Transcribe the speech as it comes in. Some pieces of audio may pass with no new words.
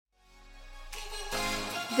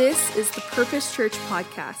This is the Purpose Church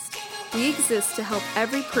podcast. We exist to help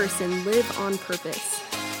every person live on purpose.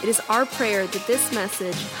 It is our prayer that this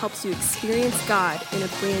message helps you experience God in a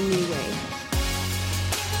brand new way.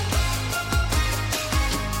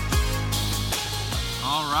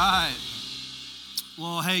 All right.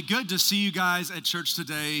 Well, hey, good to see you guys at church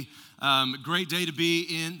today. Great day to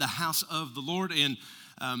be in the house of the Lord, and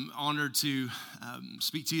honored to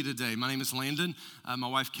speak to you today. My name is Landon. My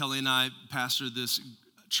wife Kelly and I pastor this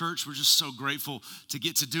church. We're just so grateful to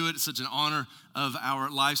get to do it. It's such an honor of our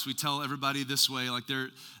lives. We tell everybody this way, like there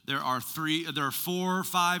are 4 or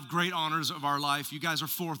 5 great honors of our life. You guys are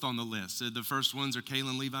 4th on the list. The first ones are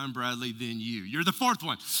Kaylin, Levi, and Bradley, then you. You're the 4th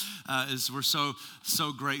one. We're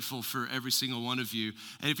so grateful for every single one of you.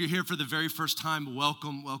 And if you're here for the very first time,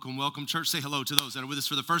 welcome. Church, say hello to those that are with us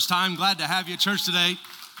for the first time. Glad to have you at church today.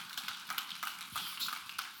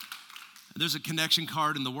 There's a connection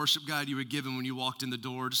card in the worship guide you were given when you walked in the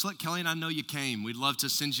door. Just let Kelly and I know you came. We'd love to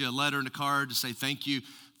send you a letter and a card to say thank you.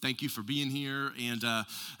 Thank you for being here, and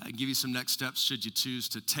give you some next steps should you choose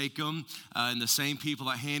to take them. And the same people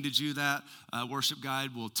that handed you that worship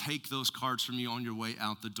guide will take those cards from you on your way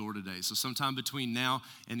out the door today. So sometime between now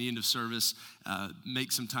and the end of service,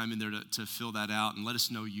 make some time in there to fill that out and let us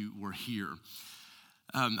know you were here.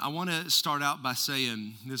 I want to start out by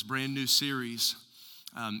saying this brand new series,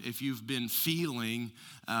 if you've been feeling,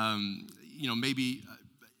 maybe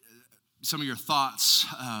some of your thoughts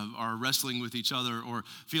are wrestling with each other, or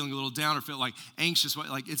feeling a little down, or feel like anxious,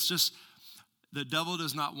 like it's just, the devil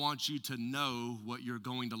does not want you to know what you're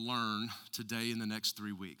going to learn today in the next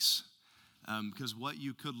 3 weeks. Because what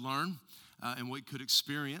you could learn and what you could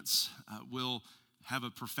experience will have a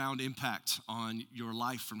profound impact on your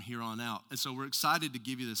life from here on out. And so we're excited to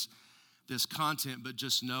give you this content, but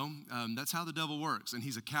just know that's how the devil works. And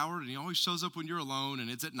he's a coward, and he always shows up when you're alone, and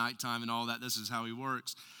it's at nighttime and all that. This is how he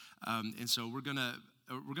works. And so we're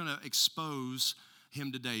gonna expose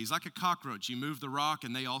him today. He's like a cockroach. You move the rock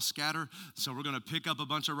and they all scatter. So we're gonna pick up a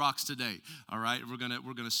bunch of rocks today. All right, we're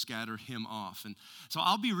gonna scatter him off. And so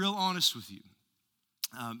I'll be real honest with you.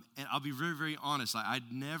 And I'll be very, very honest.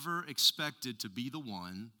 I'd never expected to be the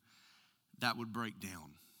one that would break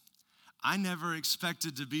down. I never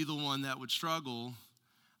expected to be the one that would struggle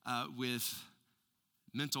with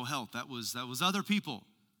mental health. That was other people.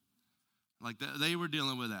 Like they were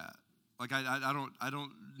dealing with that. Like I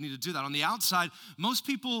don't need to do that. On the outside, most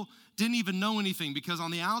people didn't even know anything, because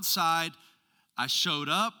on the outside, I showed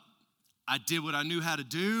up, I did what I knew how to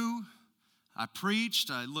do, I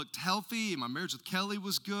preached, I looked healthy, my marriage with Kelly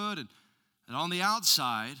was good, and on the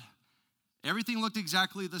outside, everything looked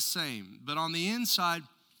exactly the same. But on the inside,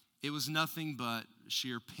 it was nothing but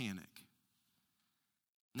sheer panic.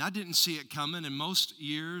 And I didn't see it coming, and most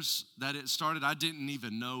years that it started, I didn't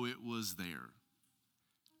even know it was there.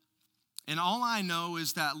 And all I know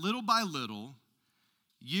is that little by little,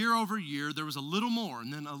 year over year, there was a little more,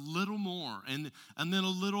 and then a little more, and then a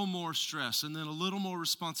little more stress, and then a little more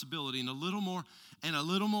responsibility, and a little more, and a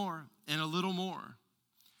little more, and a little more.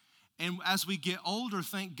 And as we get older,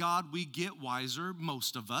 thank God we get wiser,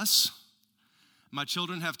 most of us. My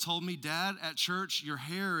children have told me, Dad, at church, your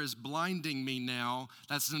hair is blinding me now.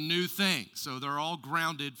 That's a new thing. So they're all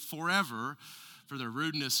grounded forever for the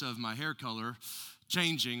rudeness of my hair color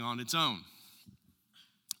changing on its own.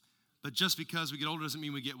 But just because we get older doesn't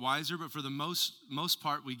mean we get wiser, but for the most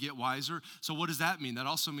part, we get wiser. So what does that mean? That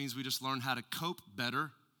also means we just learn how to cope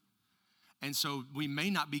better. And so we may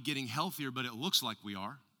not be getting healthier, but it looks like we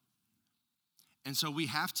are. And so we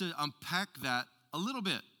have to unpack that a little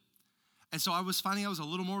bit. And so I was finding I was a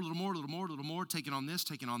little more, taking on this,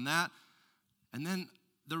 taking on that. And then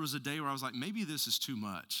there was a day where I was like, maybe this is too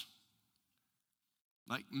much.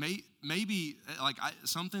 Like maybe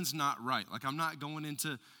something's not right. Like I'm not going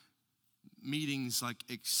into meetings like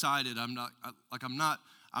excited. I'm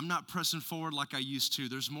not pressing forward like I used to.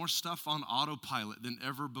 There's more stuff on autopilot than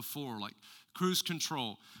ever before, like cruise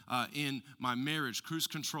control in my marriage, cruise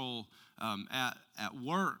control at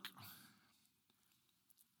work.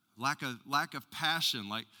 Lack of passion,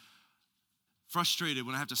 like frustrated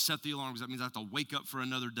when I have to set the alarm, because that means I have to wake up for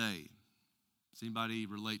another day. Does anybody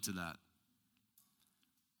relate to that?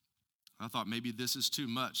 I thought maybe this is too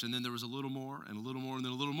much. And then there was a little more, and a little more, and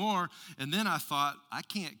then a little more. And then I thought, I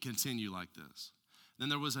can't continue like this. Then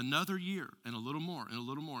there was another year, and a little more, and a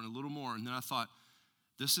little more, and a little more. And then I thought,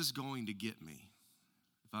 this is going to get me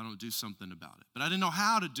if I don't do something about it. But I didn't know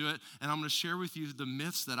how to do it. And I'm going to share with you the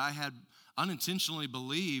myths that I had unintentionally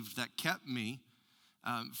believed that kept me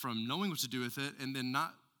from knowing what to do with it, and then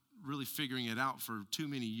not really figuring it out for too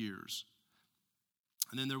many years.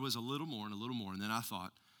 And then there was a little more, and then I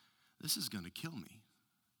thought, this is going to kill me.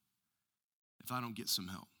 if I don't get some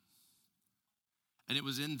help? And it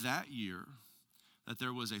was in that year that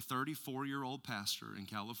there was a 34-year-old pastor in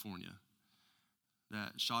California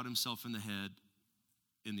that shot himself in the head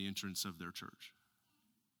in the entrance of their church.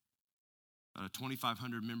 A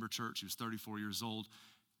 2,500 member church. He was 34 years old.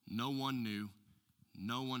 No one knew.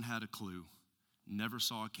 No one had a clue. Never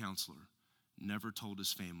saw a counselor. Never told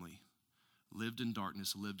his family. Lived in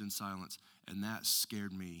darkness, lived in silence. And that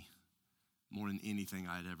scared me more than anything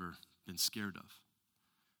I'd ever been scared of.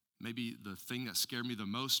 Maybe the thing that scared me the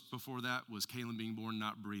most before that was Kaylin being born,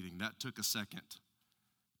 not breathing. That took a second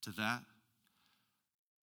to that.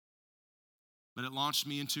 But it launched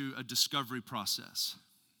me into a discovery process.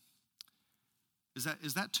 Is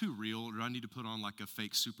that too real, or do I need to put on like a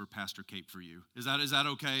fake super pastor cape for you? Is that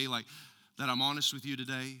okay, like that I'm honest with you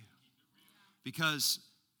today? Because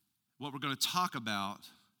what we're going to talk about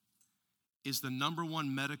is the number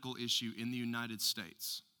one medical issue in the United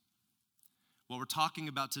States. What we're talking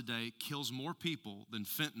about today kills more people than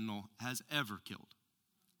fentanyl has ever killed.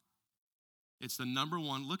 It's the number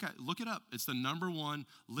one, look it up. It's the number one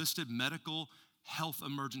listed medical health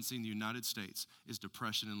emergency in the United States is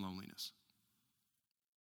depression and loneliness.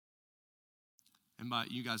 And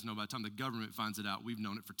you guys know by the time the government finds it out, we've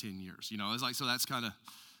known it for 10 years. It's like, so that's kind of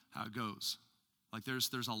how it goes. Like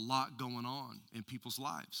there's a lot going on in people's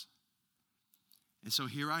lives. And so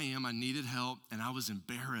here I am, I needed help, and I was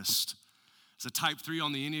embarrassed. As a type 3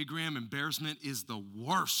 on the Enneagram, embarrassment is the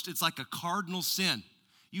worst. It's like a cardinal sin.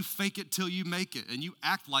 You fake it till you make it, and you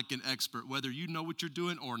act like an expert, whether you know what you're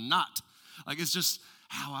doing or not. Like it's just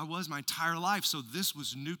how I was my entire life. So this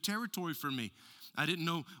was new territory for me. I didn't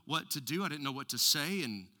know what to do. I didn't know what to say,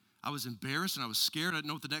 and I was embarrassed, and I was scared. I didn't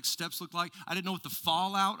know what the next steps looked like. I didn't know what the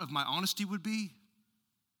fallout of my honesty would be.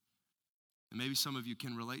 And maybe some of you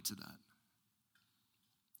can relate to that.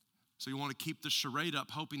 So you want to keep the charade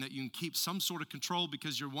up, hoping that you can keep some sort of control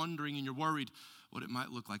because you're wondering and you're worried what it might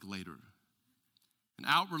look like later. And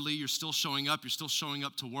outwardly, you're still showing up. You're still showing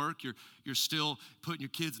up to work. You're still putting your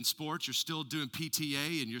kids in sports. You're still doing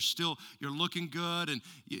PTA, and you're looking good. And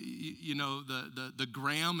the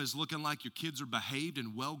gram is looking like your kids are behaved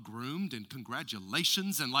and well groomed. And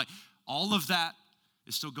congratulations, and like all of that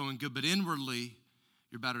is still going good. But inwardly,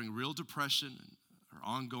 you're battling real depression or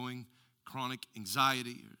ongoing chronic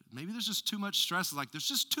anxiety. Or maybe there's just too much stress. It's like there's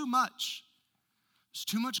just too much. There's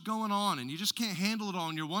too much going on, and you just can't handle it all,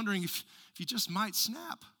 and you're wondering if you just might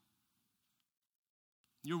snap.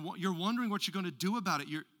 You're wondering what you're going to do about it.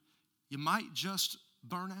 You might just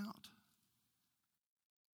burn out.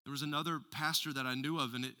 There was another pastor that I knew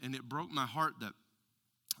of, and it broke my heart that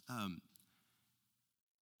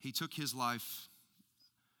he took his life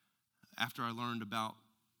after I learned about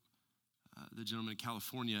the gentleman in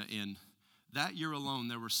California. And that year alone,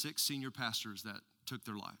 there were 6 senior pastors that took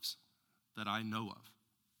their lives that I know of.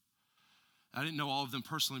 I didn't know all of them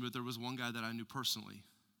personally, but there was one guy that I knew personally.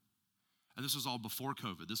 And this was all before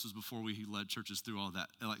COVID. This was before we led churches through all that.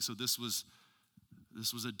 So this was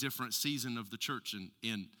a different season of the church.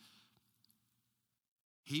 And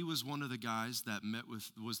he was one of the guys that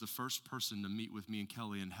was the first person to meet with me and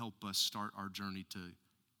Kelly and help us start our journey to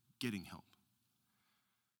getting help.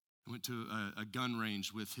 I went to a gun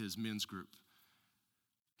range with his men's group.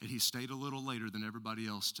 And he stayed a little later than everybody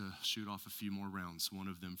else to shoot off a few more rounds, one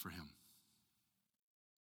of them for him.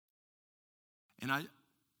 And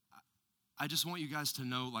I just want you guys to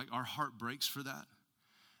know, like, our heart breaks for that.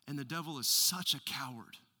 And the devil is such a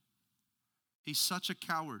coward. He's such a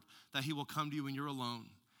coward that he will come to you when you're alone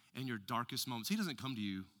in your darkest moments. He doesn't come to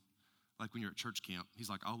you like when you're at church camp. He's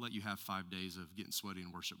like, I'll let you have 5 days of getting sweaty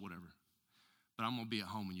and worship, whatever. But I'm going to be at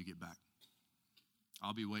home when you get back.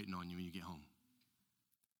 I'll be waiting on you when you get home.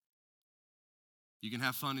 You can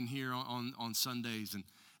have fun in here on Sundays,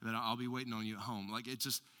 but I'll be waiting on you at home. Like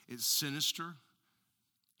it's sinister.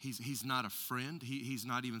 He's not a friend. He's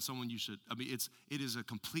not even someone you should. It is a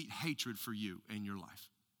complete hatred for you in your life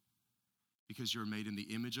because you're made in the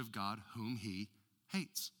image of God, whom He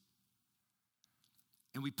hates.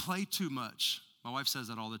 And we play too much. My wife says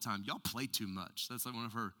that all the time. Y'all play too much. That's like one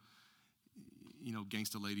of her,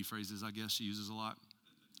 gangsta lady phrases. I guess she uses a lot.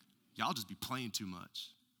 Y'all just be playing too much.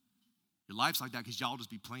 Your life's like that because y'all just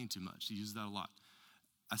be playing too much. She uses that a lot.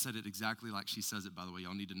 I said it exactly like she says it, by the way.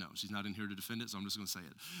 Y'all need to know. She's not in here to defend it, so I'm just going to say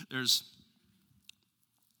it.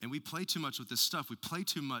 And we play too much with this stuff. We play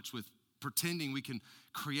too much with pretending we can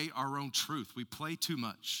create our own truth. We play too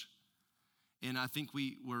much. And I think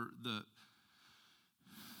the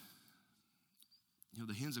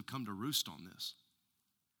hens have come to roost on this.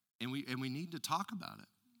 And we need to talk about it.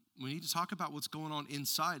 We need to talk about what's going on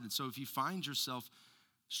inside. And so if you find yourself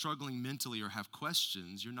struggling mentally or have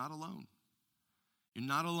questions, you're not alone. You're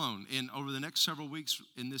not alone. And over the next several weeks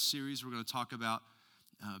in this series, we're going to talk about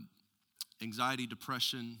anxiety,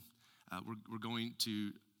 depression. We're going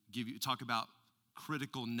to talk about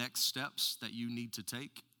critical next steps that you need to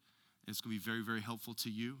take. And it's going to be very, very helpful to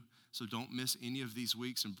you. So don't miss any of these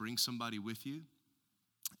weeks and bring somebody with you.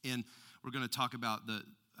 And we're going to talk about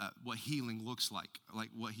what healing looks like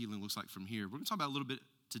what healing looks like from here. We're going to talk about a little bit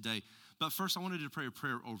today. But first, I wanted to pray a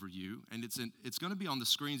prayer over you. And it's going to be on the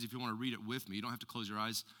screens if you want to read it with me. You don't have to close your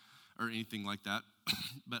eyes or anything like that.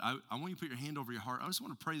 But I want you to put your hand over your heart. I just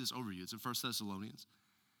want to pray this over you. It's in 1 Thessalonians.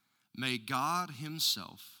 May God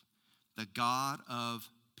himself, the God of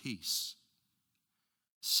peace,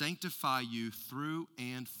 sanctify you through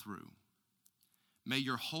and through. May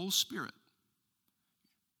your whole spirit,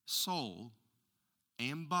 soul,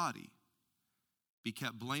 and body be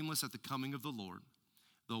kept blameless at the coming of the Lord.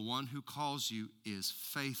 The one who calls you is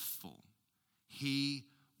faithful. He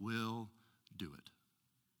will do it.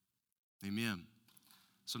 Amen.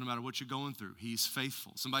 So no matter what you're going through, he's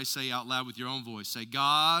faithful. Somebody say out loud with your own voice, say,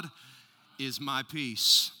 God is my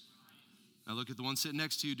peace. Now look at the one sitting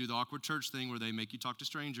next to you. Do the awkward church thing where they make you talk to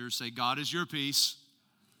strangers. Say, God is your peace.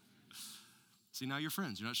 See, now you're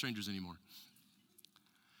friends. You're not strangers anymore.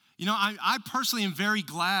 You know, I personally am very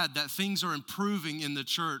glad that things are improving in the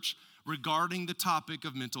church regarding the topic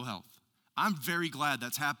of mental health. I'm very glad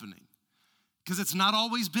that's happening because it's not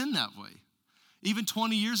always been that way. Even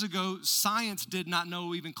 20 years ago, science did not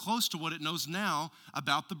know even close to what it knows now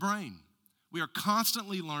about the brain. We are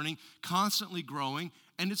constantly learning, constantly growing,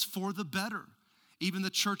 and it's for the better. Even the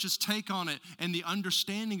church's take on it and the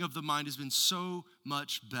understanding of the mind has been so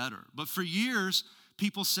much better. But for years,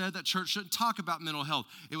 people said that church shouldn't talk about mental health.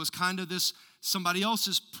 It was kind of this somebody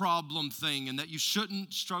else's problem thing, and that you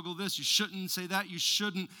shouldn't struggle this, you shouldn't say that, you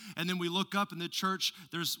shouldn't. And then we look up in the church,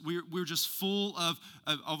 we're just full of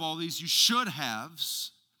all these you should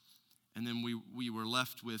haves. And then we were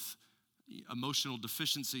left with emotional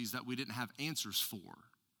deficiencies that we didn't have answers for.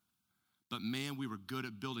 But man, we were good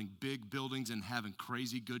at building big buildings and having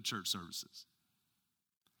crazy good church services.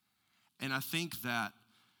 And I think that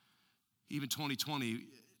even 2020,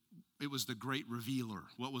 it was the great revealer.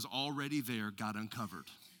 What was already there got uncovered.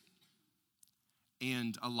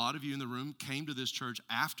 And a lot of you in the room came to this church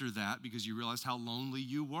after that because you realized how lonely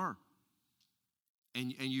you were.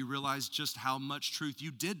 And you realized just how much truth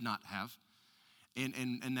you did not have.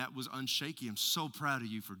 And that was unshaky. I'm so proud of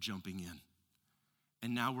you for jumping in.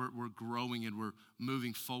 And now we're growing and we're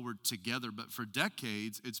moving forward together. But for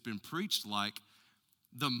decades, it's been preached like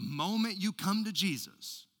the moment you come to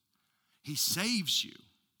Jesus, he saves you.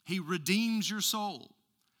 He redeems your soul.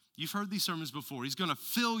 You've heard these sermons before. He's going to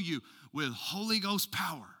fill you with Holy Ghost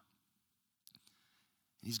power.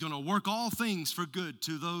 He's going to work all things for good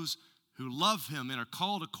to those who love him and are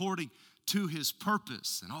called according to his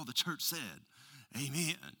purpose. And all the church said,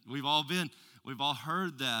 amen. We've all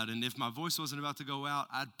heard that. And if my voice wasn't about to go out,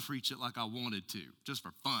 I'd preach it like I wanted to, just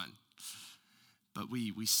for fun. But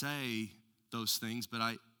we say those things, but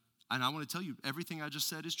I want to tell you, everything I just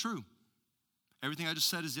said is true. Everything I just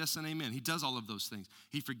said is yes and amen. He does all of those things.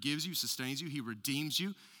 He forgives you, sustains you. He redeems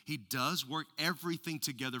you. He does work everything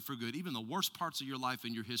together for good. Even the worst parts of your life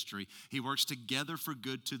and your history, he works together for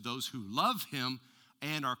good to those who love him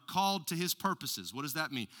and are called to his purposes. What does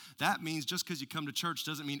that mean? That means just because you come to church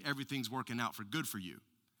doesn't mean everything's working out for good for you.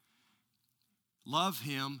 Love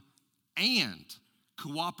him and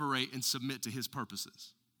cooperate and submit to his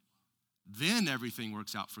purposes. Then everything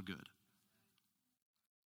works out for good.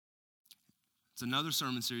 It's another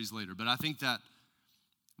sermon series later, but I think that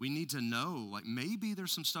we need to know, like maybe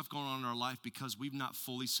there's some stuff going on in our life because we've not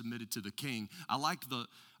fully submitted to the King. I like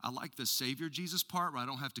the Savior Jesus part where I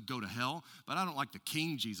don't have to go to hell, but I don't like the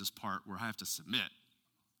King Jesus part where I have to submit.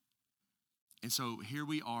 And so here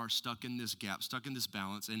we are stuck in this gap, stuck in this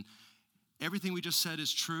balance, and everything we just said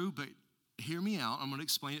is true, but hear me out. I'm going to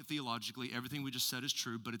explain it theologically. Everything we just said is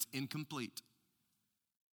true, but it's incomplete.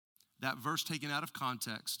 That verse taken out of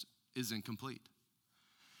context is incomplete.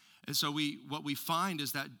 And so what we find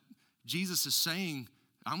is that Jesus is saying,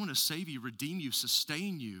 I want to save you, redeem you,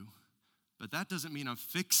 sustain you, but that doesn't mean I'm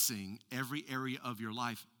fixing every area of your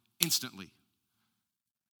life instantly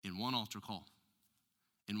in one altar call,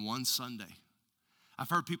 in one Sunday.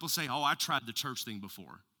 I've heard people say, oh, I tried the church thing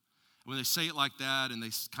before. When they say it like that and they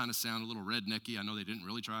kind of sound a little rednecky, I know they didn't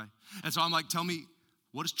really try. And so I'm like, tell me,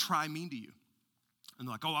 what does try mean to you? And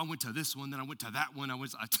they're like, oh, I went to this one, then I went to that one.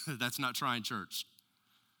 That's not trying church.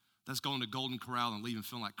 That's going to Golden Corral and leaving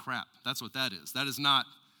feeling like crap. That's what that is. That is not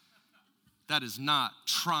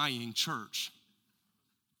trying church.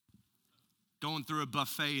 Going through a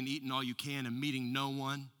buffet and eating all you can and meeting no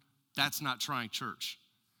one. That's not trying church.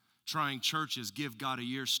 Trying church is give God a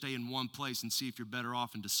year, stay in one place, and see if you're better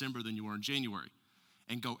off in December than you were in January.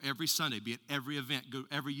 And go every Sunday, be at every event, go to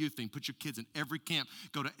every youth thing, put your kids in every camp,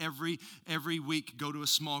 go to every week, go to a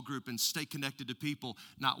small group and stay connected to people.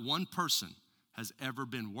 Not one person has ever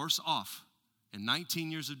been worse off in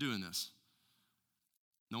 19 years of doing this.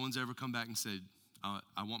 No one's ever come back and said,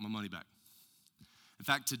 I want my money back. In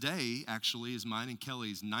fact, today actually is mine and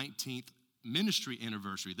Kelly's 19th ministry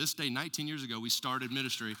anniversary. This day, 19 years ago, we started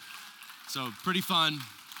ministry. So pretty fun.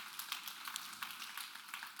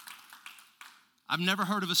 I've never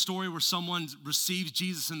heard of a story where someone receives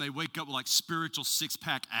Jesus and they wake up with like spiritual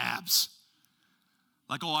six-pack abs.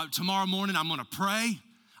 Like, tomorrow morning I'm gonna pray,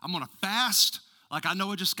 I'm gonna fast. Like, I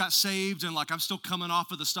know I just got saved and like I'm still coming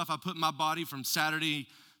off of the stuff I put in my body from Saturday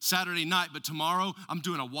night, but tomorrow I'm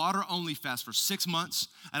doing a water-only fast for 6 months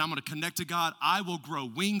and I'm gonna connect to God. I will grow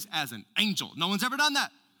wings as an angel. No one's ever done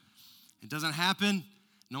that. It doesn't happen.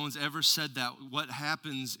 No one's ever said that. What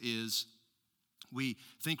happens is we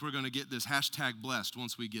think we're going to get this hashtag blessed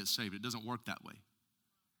once we get saved. It doesn't work that way.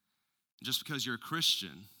 Just because you're a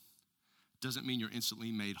Christian doesn't mean you're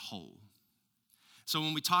instantly made whole. So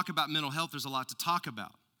when we talk about mental health, there's a lot to talk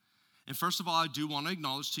about. And first of all, I do want to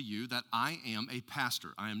acknowledge to you that I am a pastor.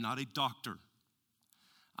 I am not a doctor.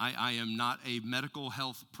 I am not a medical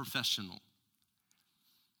health professional.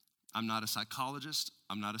 I'm not a psychologist.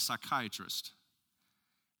 I'm not a psychiatrist.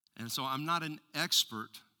 And so I'm not an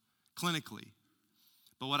expert clinically.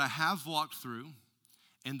 But what I have walked through,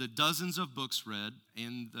 and the dozens of books read,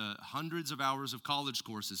 and the hundreds of hours of college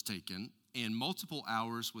courses taken, and multiple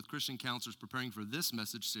hours with Christian counselors preparing for this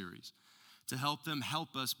message series to help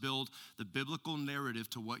us build the biblical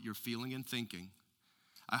narrative to what you're feeling and thinking,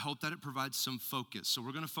 I hope that it provides some focus. So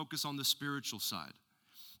we're going to focus on the spiritual side.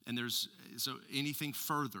 And so anything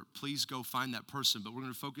further, please go find that person. But we're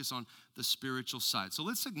going to focus on the spiritual side. So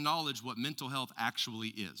let's acknowledge what mental health actually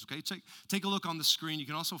is, okay? Take a look on the screen. You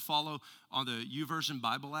can also follow on the YouVersion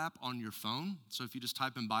Bible app on your phone. So if you just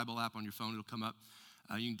type in Bible app on your phone, it'll come up.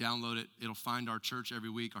 You can download it. It'll find our church every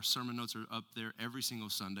week. Our sermon notes are up there every single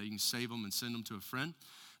Sunday. You can save them and send them to a friend.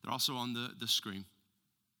 They're also on the screen.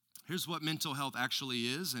 Here's what mental health actually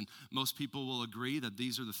is, and most people will agree that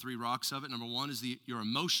these are the three rocks of it. Number one is your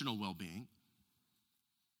emotional well-being,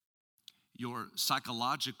 your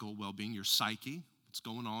psychological well-being, your psyche, what's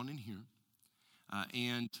going on in here,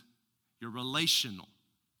 and your relational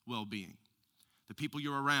well-being, the people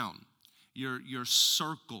you're around, your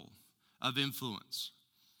circle of influence.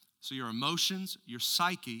 So your emotions, your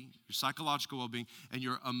psyche, your psychological well-being, and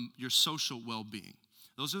your social well-being.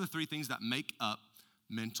 Those are the three things that make up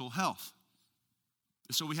mental health.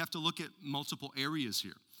 So we have to look at multiple areas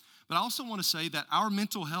here. But I also want to say that our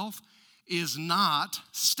mental health is not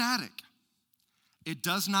static. It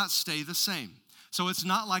does not stay the same. So it's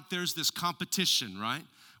not like there's this competition, right?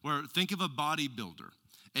 Where think of a bodybuilder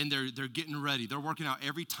and they're getting ready. They're working out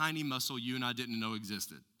every tiny muscle you and I didn't know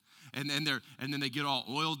existed. And then they get all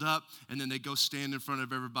oiled up, and then they go stand in front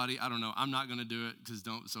of everybody. I don't know. I'm not going to do it because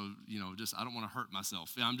I don't want to hurt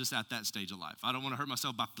myself. I'm just at that stage of life. I don't want to hurt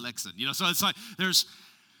myself by flexing. So it's like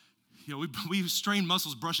we strain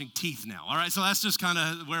muscles brushing teeth now. All right, so that's just kind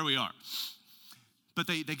of where we are. But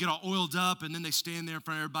they get all oiled up, and then they stand there in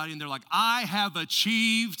front of everybody, and they're like, I have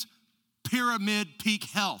achieved pyramid peak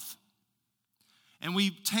health. And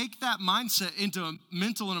we take that mindset into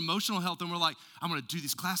mental and emotional health, and we're like, I'm going to do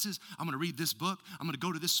these classes, I'm going to read this book, I'm going to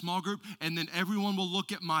go to this small group, and then everyone will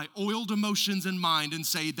look at my oiled emotions and mind and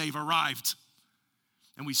say they've arrived.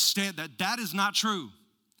 And we stand that is not true.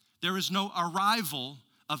 There is no arrival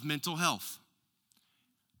of mental health.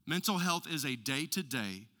 Mental health is a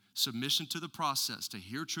day-to-day submission to the process to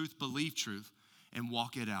hear truth, believe truth, and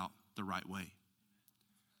walk it out the right way.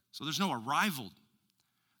 So there's no arrival.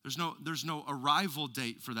 There's no arrival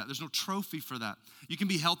date for that. There's no trophy for that. You can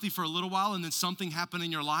be healthy for a little while and then something happen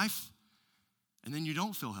in your life and then you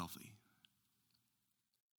don't feel healthy.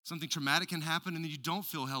 Something traumatic can happen and then you don't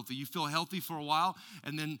feel healthy. You feel healthy for a while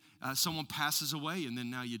and then someone passes away and then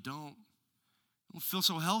now you don't feel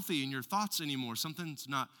so healthy in your thoughts anymore. Something's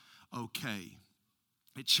not okay.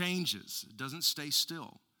 It changes. It doesn't stay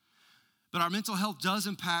still. But our mental health does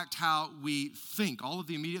impact how we think, all of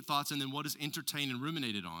the immediate thoughts, and then what is entertained and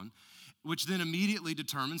ruminated on, which then immediately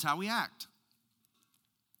determines how we act.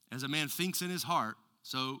 As a man thinks in his heart,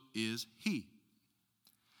 so is he.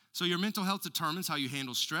 So your mental health determines how you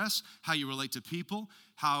handle stress, how you relate to people,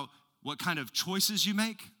 what kind of choices you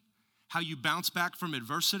make, how you bounce back from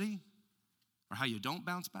adversity, or how you don't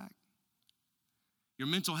bounce back. Your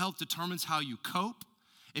mental health determines how you cope,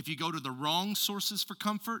 if you go to the wrong sources for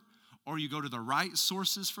comfort, or you go to the right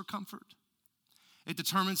sources for comfort. It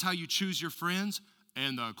determines how you choose your friends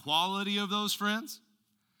and the quality of those friends.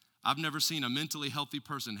 I've never seen a mentally healthy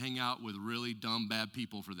person hang out with really dumb, bad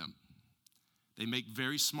people for them. They make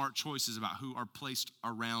very smart choices about who are placed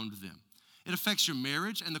around them. It affects your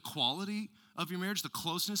marriage and the quality of your marriage, the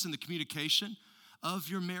closeness and the communication of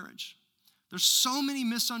your marriage. There's so many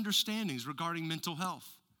misunderstandings regarding mental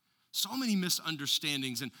health. So many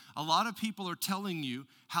misunderstandings, and a lot of people are telling you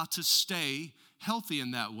how to stay healthy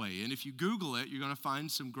in that way. And if you Google it, you're going to find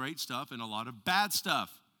some great stuff and a lot of bad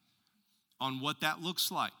stuff on what that looks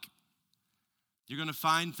like. You're going to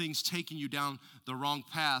find things taking you down the wrong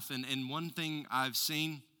path. And one thing I've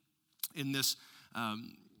seen in this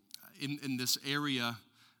in this area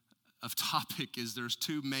of topic is there's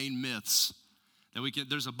two main myths that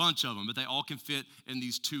there's a bunch of them, but they all can fit in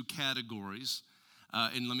these two categories.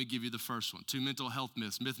 And let me give you the first one. Two mental health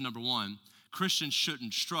myths. Myth number one, Christians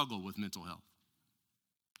shouldn't struggle with mental health.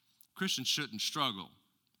 Christians shouldn't struggle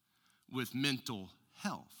with mental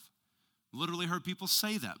health. Literally heard people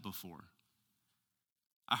say that before.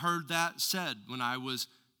 I heard that said when I was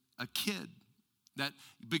a kid, that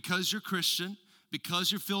because you're Christian, because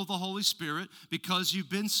you're filled with the Holy Spirit, because you've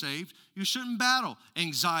been saved, you shouldn't battle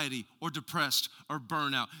anxiety or depressed or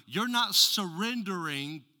burnout. You're not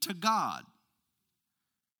surrendering to God.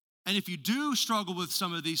 And if you do struggle with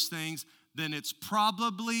some of these things, then it's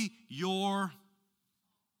probably your,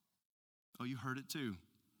 oh, you heard it too.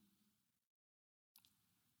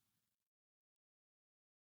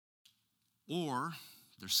 Or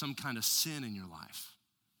there's some kind of sin in your life,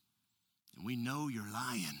 and we know you're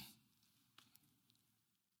lying.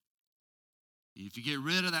 If you get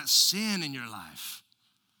rid of that sin in your life,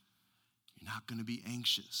 you're not going to be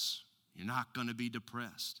anxious. You're not going to be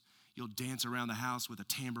depressed. You'll dance around the house with a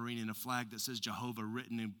tambourine and a flag that says Jehovah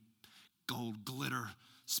written in gold glitter,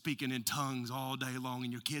 speaking in tongues all day long,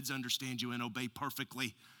 and your kids understand you and obey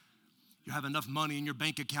perfectly. You have enough money in your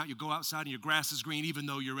bank account. You go outside and your grass is green even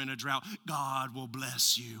though you're in a drought. God will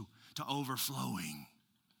bless you to overflowing.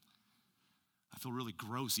 I feel really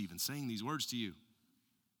gross even saying these words to you.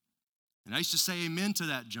 And I used to say amen to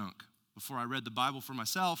that junk before I read the Bible for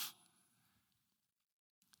myself.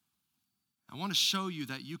 I want to show you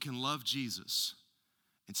that you can love Jesus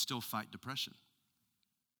and still fight depression.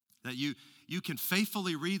 That you can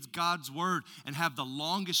faithfully read God's word and have the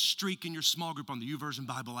longest streak in your small group on the YouVersion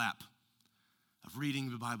Bible app of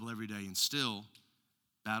reading the Bible every day and still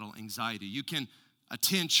battle anxiety. You can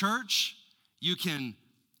attend church. You can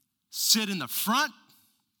sit in the front.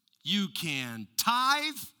 You can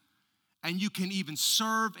tithe. And you can even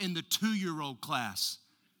serve in the 2-year-old class.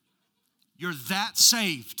 You're that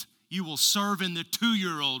saved. You will serve in the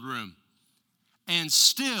 2-year-old room. And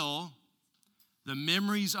still, the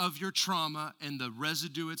memories of your trauma and the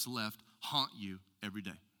residue it's left haunt you every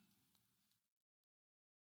day.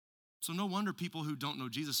 So no wonder people who don't know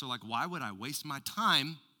Jesus are like, why would I waste my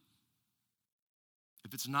time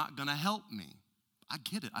if it's not going to help me? I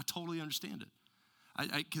get it. I totally understand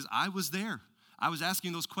it. Because I was there. I was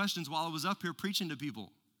asking those questions while I was up here preaching to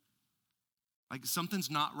people. Like, something's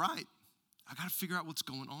not right. I got to figure out what's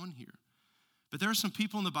going on here. But there are some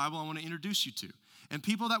people in the Bible I want to introduce you to. And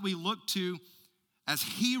people that we look to as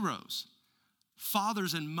heroes,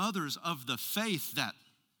 fathers and mothers of the faith that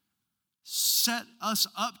set us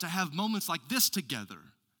up to have moments like this together.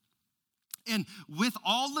 And with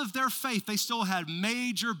all of their faith, they still had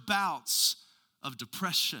major bouts of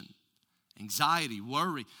depression, anxiety,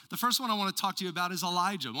 worry. The first one I want to talk to you about is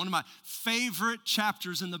Elijah. One of my favorite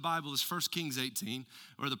chapters in the Bible is 1 Kings 18,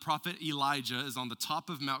 where the prophet Elijah is on the top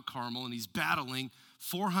of Mount Carmel and he's battling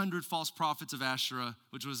 400 false prophets of Asherah,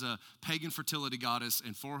 which was a pagan fertility goddess,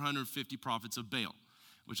 and 450 prophets of Baal,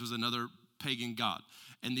 which was another pagan god.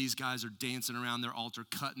 And these guys are dancing around their altar,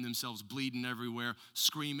 cutting themselves, bleeding everywhere,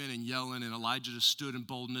 screaming and yelling. And Elijah just stood in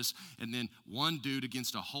boldness. And then one dude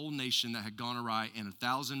against a whole nation that had gone awry and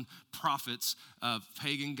 1,000 prophets of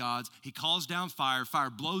pagan gods. He calls down fire.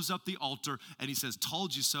 Fire blows up the altar. And he says,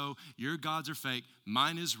 told you so. Your gods are fake.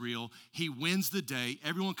 Mine is real. He wins the day.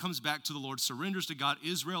 Everyone comes back to the Lord, surrenders to God.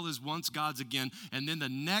 Israel is once God's again. And then the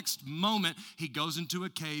next moment, he goes into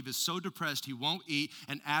a cave, is so depressed he won't eat,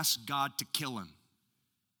 and asks God to kill him.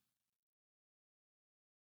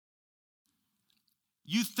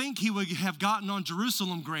 You think he would have gotten on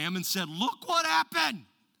Jerusalem, Graham, and said, look what happened.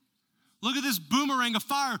 Look at this boomerang of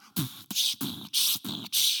fire.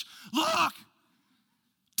 Look,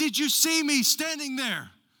 did you see me standing there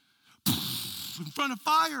in front of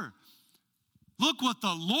fire? Look what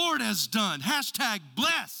the Lord has done. #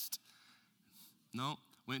 blessed. No,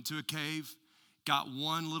 went to a cave, got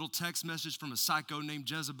one little text message from a psycho named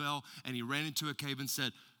Jezebel, and he ran into a cave and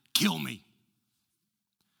said, kill me.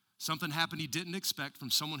 Something happened he didn't expect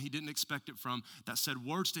from someone he didn't expect it from that said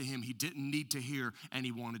words to him he didn't need to hear, and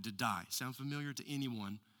he wanted to die. Sound familiar to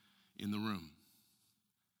anyone in the room?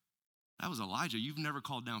 That was Elijah. You've never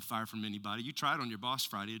called down fire from anybody. You tried on your boss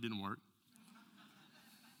Friday. It didn't work.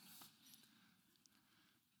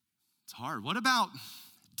 It's hard. What about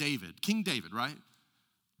David? King David, right?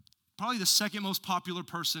 Probably the second most popular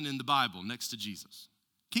person in the Bible next to Jesus.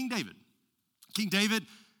 King David. King David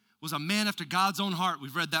was a man after God's own heart.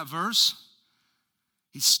 We've read that verse.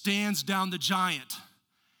 He stands down the giant.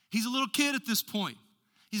 He's a little kid at this point.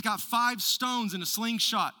 He's got 5 stones in a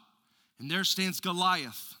slingshot, and there stands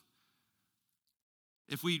Goliath.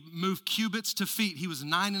 If we move cubits to feet, he was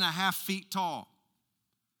 9.5 feet tall.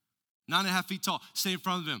 9.5 feet tall, stay in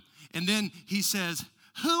front of him. And then he says,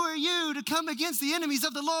 who are you to come against the enemies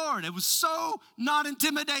of the Lord? It was so not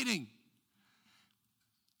intimidating.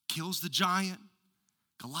 Kills the giant.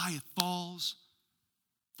 Goliath falls.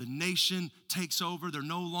 The nation takes over. They're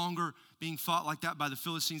no longer being fought like that by the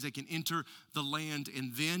Philistines. They can enter the land.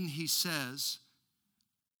 And then he says,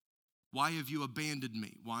 why have you abandoned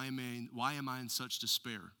me? Why am I in such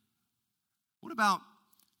despair? What about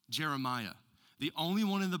Jeremiah? The only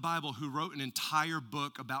one in the Bible who wrote an entire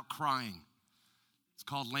book about crying. It's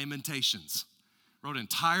called Lamentations. Wrote an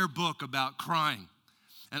entire book about crying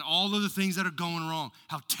and all of the things that are going wrong.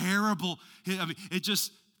 How terrible. I mean,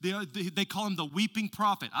 they call him the weeping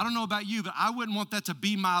prophet. I don't know about you, but I wouldn't want that to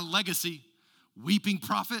be my legacy. Weeping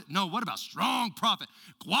prophet? No, what about strong prophet?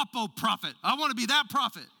 Guapo prophet. I want to be that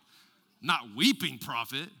prophet. Not weeping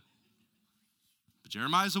prophet. But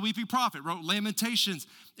Jeremiah's a weeping prophet, wrote Lamentations,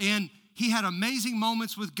 and he had amazing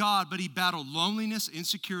moments with God, but he battled loneliness,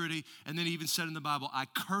 insecurity, and then he even said in the Bible, I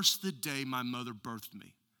curse the day my mother birthed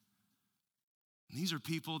me. And these are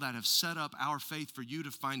people that have set up our faith for you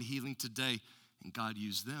to find healing today, and God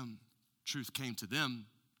used them. Truth came to them.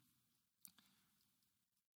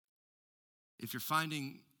 If you're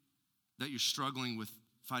finding that you're struggling with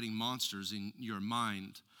fighting monsters in your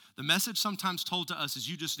mind, the message sometimes told to us is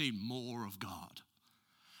you just need more of God.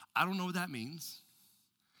 I don't know what that means.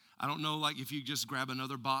 I don't know, like, if you just grab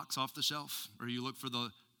another box off the shelf or you look for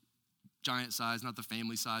the giant size, not the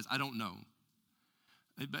family size. I don't know.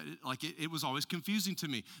 It was always confusing to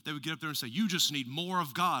me. They would get up there and say, you just need more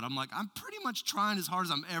of God. I'm like, I'm pretty much trying as hard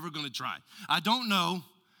as I'm ever going to try. I don't know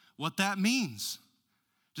what that means.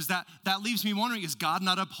 That leaves me wondering, is God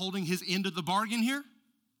not upholding his end of the bargain here?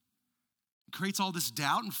 It creates all this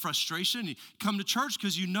doubt and frustration. You come to church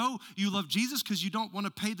because you know you love Jesus because you don't want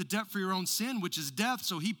to pay the debt for your own sin, which is death,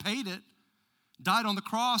 so he paid it, died on the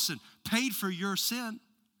cross and paid for your sin.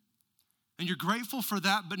 And you're grateful for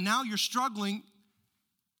that, but now you're struggling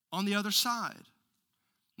on the other side.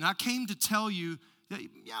 Now, I came to tell you that,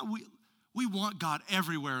 yeah, we want God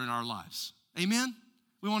everywhere in our lives. Amen?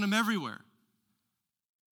 We want him everywhere.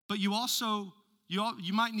 But you also,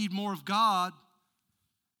 you might need more of God,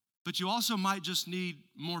 but you also might just need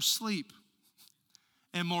more sleep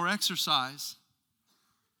and more exercise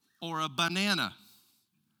or a banana.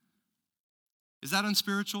 Is that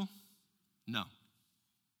unspiritual? No.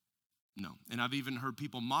 No. And I've even heard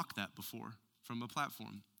people mock that before from a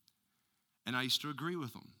platform. And I used to agree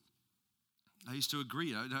with them. I used to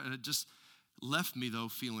agree. It just left me, though,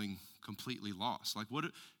 feeling completely lost. Like, what?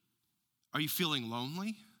 Are you feeling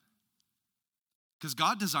lonely? Because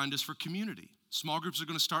God designed us for community. Small groups are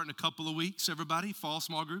going to start in a couple of weeks, everybody, fall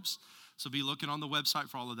small groups. So be looking on the website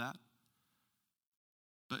for all of that.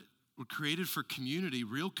 But we're created for community,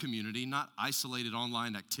 real community, not isolated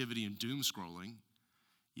online activity and doom scrolling.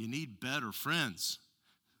 You need better friends.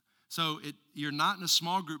 So you're not in a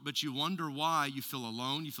small group, but you wonder why you feel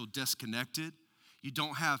alone, you feel disconnected. You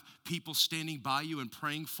don't have people standing by you and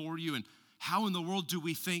praying for you. And how in the world do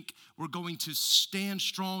we think we're going to stand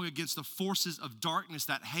strong against the forces of darkness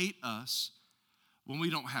that hate us when we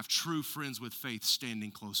don't have true friends with faith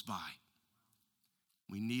standing close by?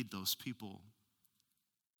 We need those people.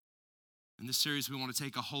 In this series, we want to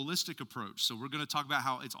take a holistic approach. So we're going to talk about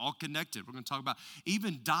how it's all connected. We're going to talk about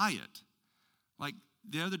even diet. Like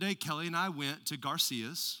the other day, Kelly and I went to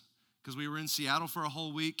Garcia's because we were in Seattle for a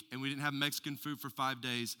whole week and we didn't have Mexican food for 5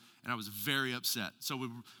 days, and I was very upset. So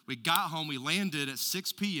we got home, we landed at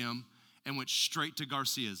 6 p.m. and went straight to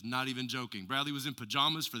Garcia's, not even joking. Bradley was in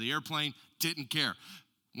pajamas for the airplane, didn't care.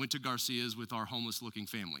 Went to Garcia's with our homeless-looking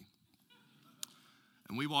family.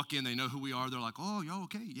 And we walk in, they know who we are. They're like, oh, y'all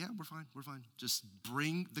okay? Yeah, we're fine. Just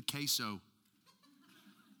bring the queso.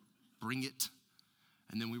 Bring it.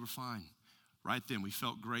 And then we were fine. Right then, we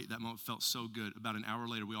felt great. That moment felt so good. About an hour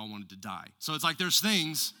later, we all wanted to die. So it's like there's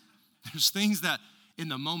things that in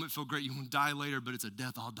the moment feel great. You want to die later, but it's a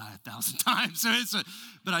death I'll die 1,000 times.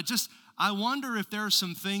 I wonder if there are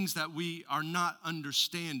some things that we are not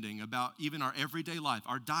understanding about even our everyday life,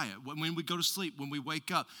 our diet, when we go to sleep, when we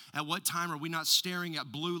wake up, at what time are we not staring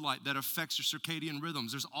at blue light that affects your circadian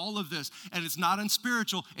rhythms? There's all of this, and it's not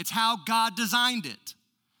unspiritual. It's how God designed it.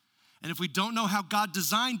 And if we don't know how God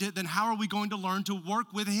designed it, then how are we going to learn to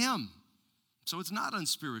work with him? So it's not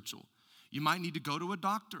unspiritual. You might need to go to a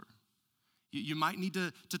doctor. You might need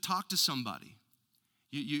to talk to somebody.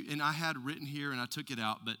 And I had written here, and I took it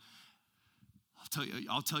out, but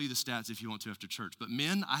I'll tell you the stats if you want to after church. But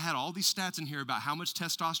men, I had all these stats in here about how much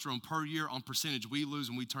testosterone per year on percentage we lose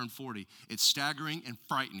when we turn 40. It's staggering and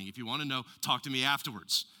frightening. If you want to know, talk to me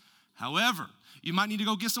afterwards. However, you might need to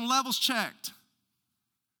go get some levels checked.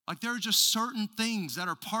 Like there are just certain things that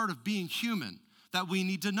are part of being human that we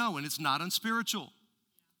need to know, and it's not unspiritual.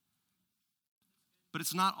 But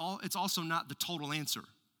it's also not the total answer.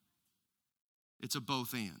 It's a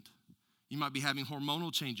both and. You might be having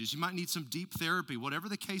hormonal changes. You might need some deep therapy, whatever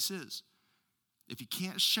the case is. If you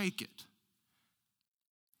can't shake it,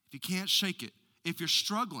 if you're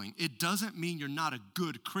struggling, it doesn't mean you're not a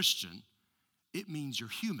good Christian. It means you're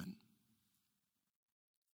human.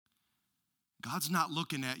 God's not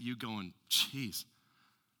looking at you going, geez,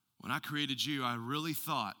 when I created you, I really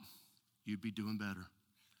thought you'd be doing better.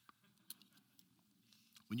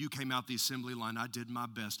 When you came out the assembly line, I did my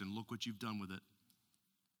best, and look what you've done with it.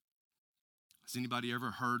 Has anybody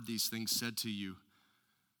ever heard these things said to you?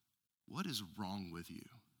 What is wrong with you?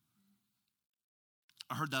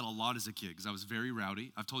 I heard that a lot as a kid because I was very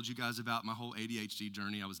rowdy. I've told you guys about my whole ADHD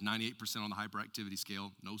journey. I was 98% on the hyperactivity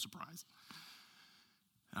scale, no surprise.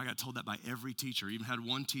 And I got told that by every teacher. I even had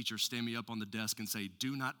one teacher stand me up on the desk and say,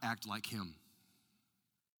 do not act like him.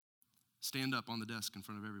 Stand up on the desk in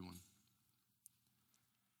front of everyone.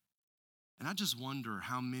 And I just wonder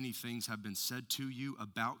how many things have been said to you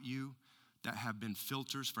about you that have been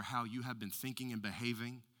filters for how you have been thinking and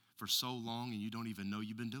behaving for so long, and you don't even know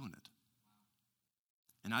you've been doing it.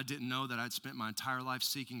 And I didn't know that I'd spent my entire life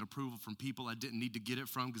seeking approval from people I didn't need to get it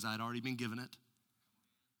from because I had already been given it.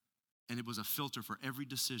 And it was a filter for every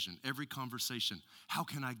decision, every conversation. How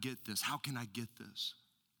can I get this? How can I get this?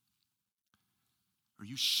 Or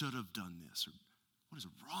you should have done this. Or what is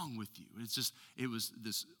wrong with you? It was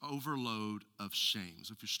this overload of shame.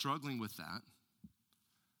 So if you're struggling with that,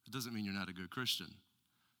 it doesn't mean you're not a good Christian.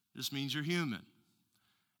 It just means you're human.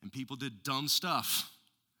 And people did dumb stuff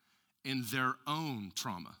in their own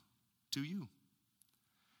trauma to you.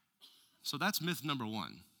 So that's myth number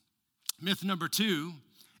one. Myth number two,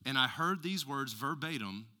 and I heard these words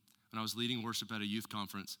verbatim when I was leading worship at a youth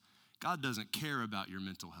conference. God doesn't care about your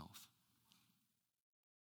mental health.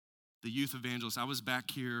 The youth evangelist, I was back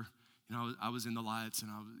here, I was in the lights, and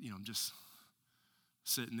I'm just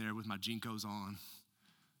sitting there with my Jinkos on,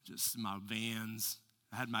 just my Vans.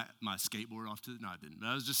 I had my skateboard off no, I didn't. But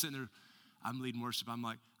I was just sitting there, I'm leading worship. I'm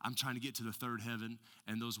like, I'm trying to get to the third heaven,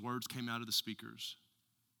 and those words came out of the speakers.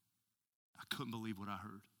 I couldn't believe what I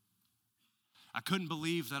heard. I couldn't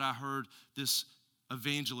believe that I heard this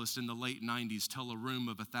evangelist in the late 90s tell a room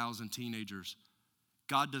of 1,000 teenagers,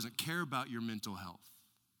 God doesn't care about your mental health.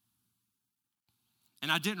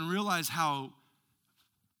 And I didn't realize how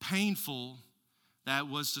painful that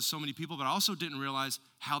was to so many people, but I also didn't realize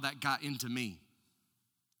how that got into me.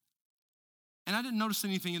 And I didn't notice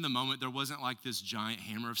anything in the moment. There wasn't like this giant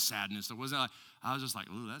hammer of sadness. There wasn't like, I was just like,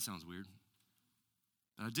 ooh, that sounds weird.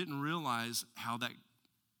 But I didn't realize how that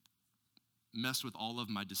messed with all of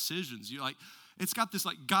my decisions. It's got this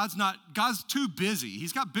God's too busy.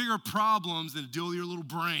 He's got bigger problems than to deal with your little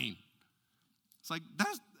brain. It's like,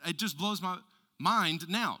 it just blows my mind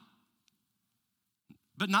now.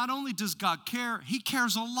 But not only does God care, he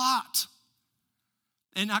cares a lot.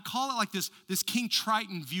 And I call it like this King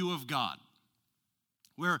Triton view of God,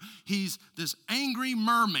 where he's this angry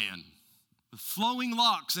merman with flowing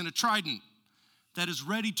locks and a trident that is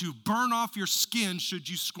ready to burn off your skin should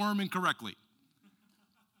you squirm incorrectly.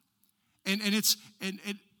 And it's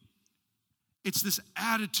this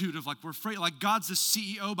attitude of we're afraid, God's the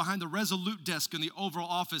CEO behind the Resolute desk in the Oval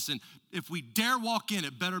Office, and if we dare walk in,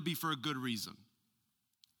 it better be for a good reason.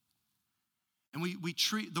 And we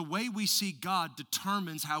treat, the way we see God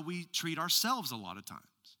determines how we treat ourselves a lot of times.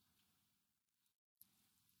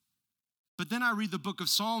 But then I read the book of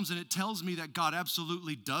Psalms, and it tells me that God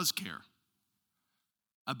absolutely does care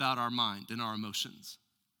about our mind and our emotions.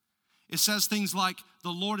 It says things like,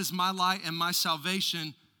 the Lord is my light and my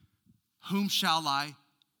salvation. Whom shall I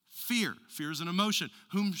fear. Fear is an emotion.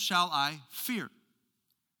 Whom shall I fear?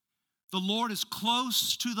 The Lord is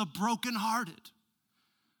close to the brokenhearted.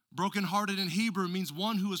 Brokenhearted in Hebrew means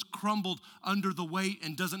one who has crumbled under the weight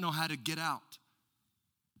and doesn't know how to get out.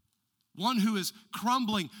 One who is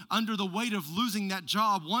crumbling under the weight of losing that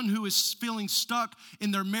job. One who is feeling stuck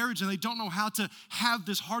in their marriage and they don't know how to have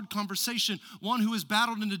this hard conversation. One who has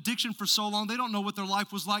battled an addiction for so long, they don't know what their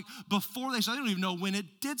life was like before they started. They don't even know when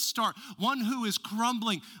it did start. One who is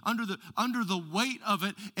crumbling under the weight of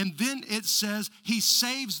it. And then it says he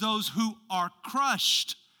saves those who are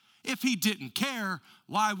crushed. If he didn't care,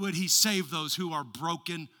 why would he save those who are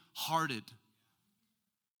brokenhearted?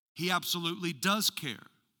 He absolutely does care.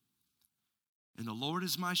 And the Lord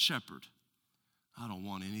is my shepherd. I don't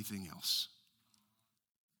want anything else.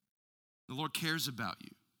 The Lord cares about you.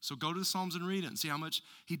 So go to the Psalms and read it and see how much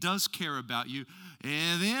he does care about you.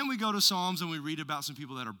 And then we go to Psalms and we read about some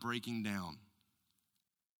people that are breaking down.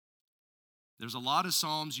 There's a lot of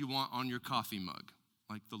Psalms you want on your coffee mug.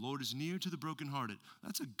 Like the Lord is near to the brokenhearted.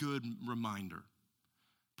 That's a good reminder.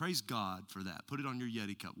 Praise God for that. Put it on your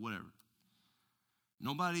Yeti cup, whatever.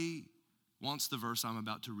 Nobody wants the verse I'm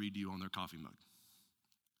about to read to you on their coffee mug.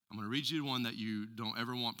 I'm going to read you one that you don't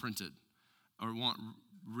ever want printed or want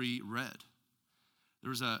reread. There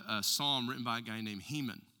was a psalm written by a guy named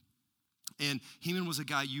Heman. And Heman was a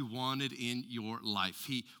guy you wanted in your life.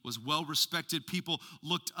 He was well respected. People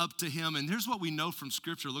looked up to him. And here's what we know from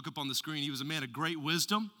Scripture. Look up on the screen. He was a man of great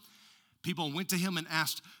wisdom. People went to him and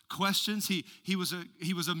asked questions. He was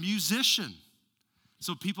a musician.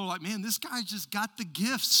 So people were like, man, this guy just got the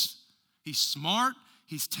gifts. He's smart.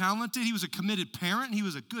 He's talented. He was a committed parent. He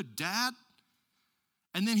was a good dad.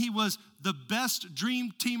 And then he was the best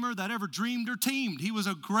dream teamer that ever dreamed or teamed. He was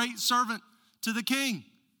a great servant to the king.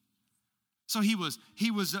 So he was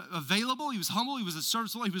available. He was humble. He was a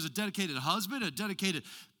serviceable. He was a dedicated husband, a dedicated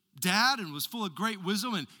dad, and was full of great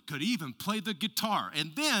wisdom and could even play the guitar.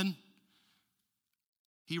 And then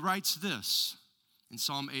he writes this in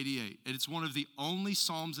Psalm 88. And it's one of the only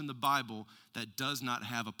Psalms in the Bible that does not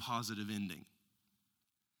have a positive ending.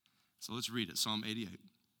 So let's read it, Psalm 88.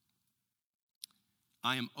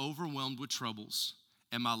 I am overwhelmed with troubles,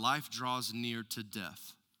 and my life draws near to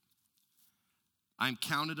death. I am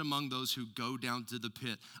counted among those who go down to the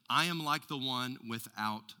pit. I am like the one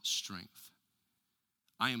without strength.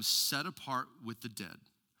 I am set apart with the dead,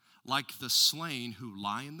 like the slain who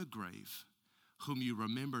lie in the grave, whom you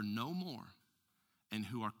remember no more, and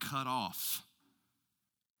who are cut off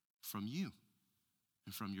from you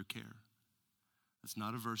and from your care. That's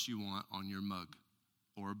not a verse you want on your mug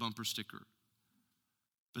or a bumper sticker.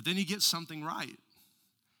 But then he gets something right.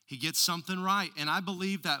 He gets something right. And I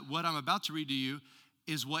believe that what I'm about to read to you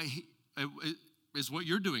is what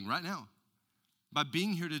you're doing right now. By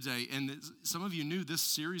being here today, and some of you knew this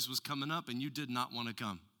series was coming up and you did not want to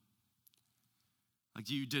come.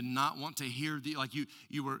 Like you did not want to hear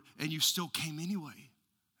you were, and you still came anyway.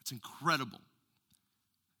 It's incredible.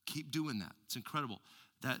 Keep doing that. It's incredible.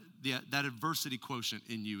 That adversity quotient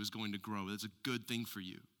in you is going to grow. That's a good thing for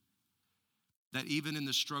you. That even in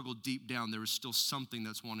the struggle deep down, there is still something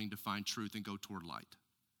that's wanting to find truth and go toward light.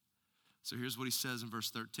 So here's what he says in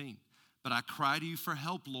verse 13. But I cry to you for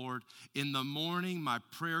help, Lord. In the morning, my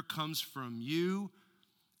prayer comes from you.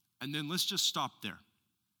 And then let's just stop there.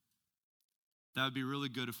 That would be really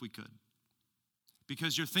good if we could.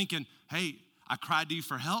 Because you're thinking, hey, I cried to you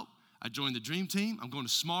for help. I joined the dream team. I'm going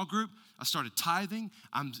to small group. I started tithing.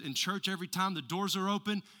 I'm in church every time the doors are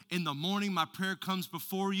open. In the morning, my prayer comes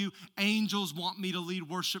before you. Angels want me to lead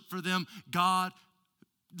worship for them. God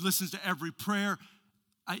listens to every prayer.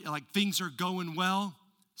 Things are going well.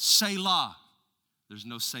 Selah. There's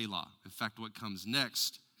no Selah. In fact, what comes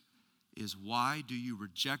next is, why do you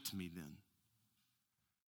reject me then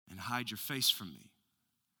and hide your face from me?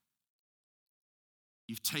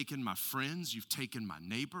 You've taken my friends. You've taken my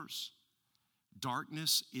neighbors.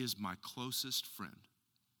 Darkness is my closest friend.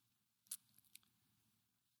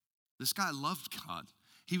 This guy loved God.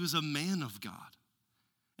 He was a man of God.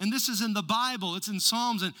 And this is in the Bible. It's in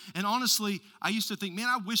Psalms. And honestly, I used to think, man,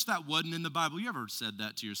 I wish that wasn't in the Bible. You ever said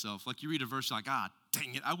that to yourself? Like you read a verse, you're like,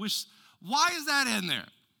 dang it. Why is that in there?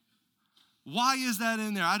 Why is that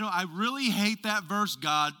in there? I really hate that verse,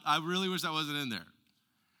 God. I really wish that wasn't in there.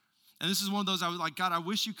 And this is one of those, I was like, God, I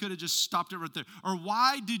wish you could have just stopped it right there. Or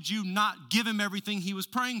why did you not give him everything he was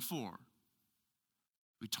praying for?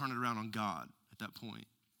 We turn it around on God at that point.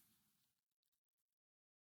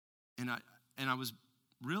 And I was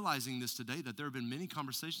realizing this today, that there have been many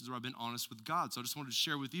conversations where I've been honest with God. So I just wanted to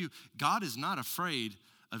share with you, God is not afraid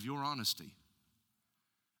of your honesty.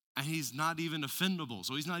 And he's not even offendable.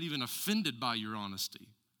 So he's not even offended by your honesty.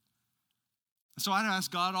 So I'd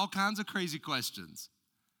ask God all kinds of crazy questions.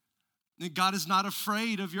 And God is not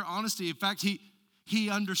afraid of your honesty. In fact, he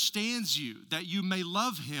understands you, that you may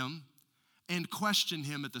love him and question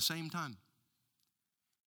him at the same time.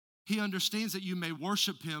 He understands that you may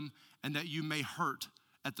worship him and that you may hurt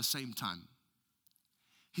at the same time.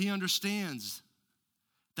 He understands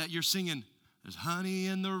that you're singing, there's honey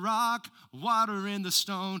in the rock, water in the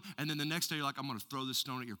stone, and then the next day you're like, I'm gonna throw this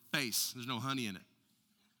stone at your face. There's no honey in it.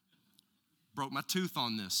 Broke my tooth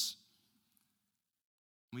on this.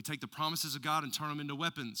 We take the promises of God and turn them into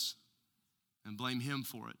weapons and blame him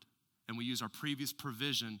for it. And we use our previous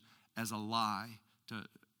provision as a lie to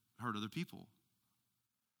hurt other people.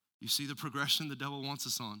 You see the progression the devil wants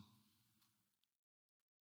us on.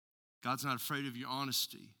 God's not afraid of your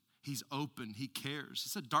honesty. He's open. He cares. He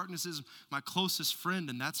said, darkness is my closest friend,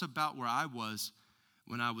 and that's about where I was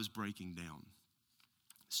when I was breaking down.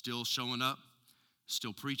 Still showing up,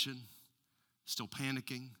 still preaching, still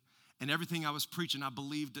panicking. And everything I was preaching, I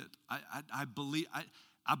believed it. I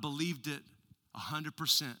believed it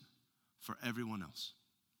 100% for everyone else.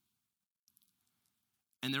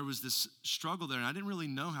 And there was this struggle there, and I didn't really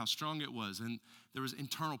know how strong it was. And there was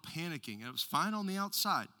internal panicking. And it was fine on the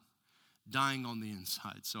outside, dying on the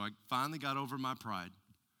inside. So I finally got over my pride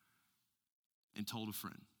and told a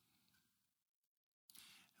friend.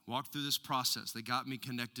 Walked through this process. They got me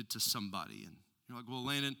connected to somebody. And you're like, well,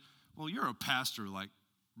 Landon, you're a pastor. Like,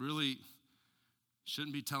 really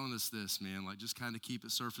shouldn't be telling us this, man. Like, just kind of keep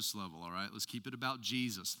it surface level, all right? Let's keep it about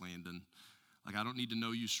Jesus, Landon. Like, I don't need to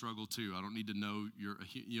know you struggle too. I don't need to know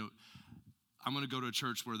I'm going to go to a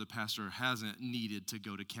church where the pastor hasn't needed to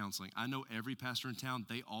go to counseling. I know every pastor in town,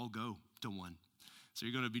 they all go to one. So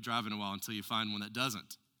you're going to be driving a while until you find one that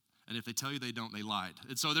doesn't. And if they tell you they don't, they lied.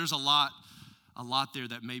 And so there's a lot there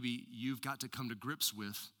that maybe you've got to come to grips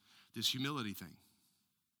with, this humility thing.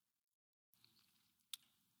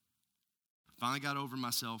 Finally got over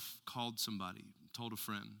myself, called somebody, told a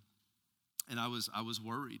friend, and I was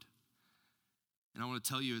worried. And I want to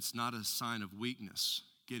tell you, it's not a sign of weakness.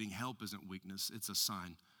 Getting help isn't weakness. It's a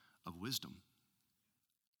sign of wisdom.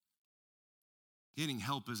 Getting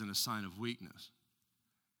help isn't a sign of weakness.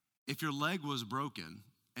 If your leg was broken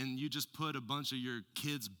and you just put a bunch of your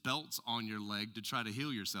kids' belts on your leg to try to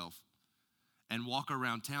heal yourself and walk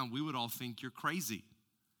around town, we would all think you're crazy.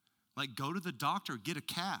 Like, go to the doctor, get a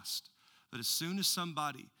cast. But as soon as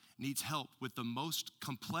somebody needs help with the most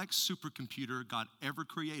complex supercomputer God ever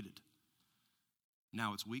created,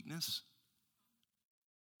 now it's weakness?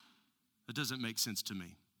 That doesn't make sense to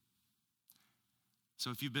me.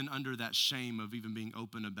 So if you've been under that shame of even being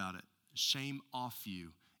open about it, shame off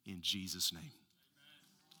you in Jesus' name.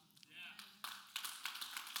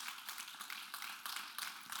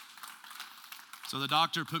 So the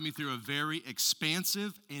doctor put me through a very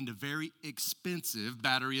expansive and a very expensive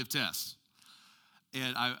battery of tests.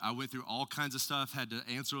 And I went through all kinds of stuff, had to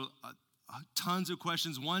answer tons of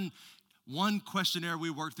questions. One questionnaire we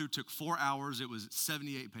worked through took 4 hours. It was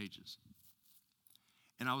 78 pages.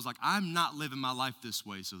 And I was like, I'm not living my life this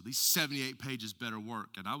way, so these 78 pages better work.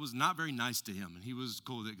 And I was not very nice to him, and he was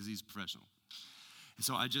cool with it because he's professional. And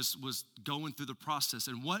so I just was going through the process.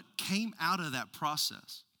 And what came out of that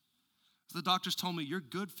process, the doctors told me, you're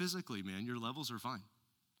good physically, man. Your levels are fine.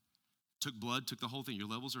 Took blood, took the whole thing. Your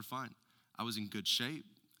levels are fine. I was in good shape.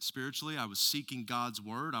 Spiritually, I was seeking God's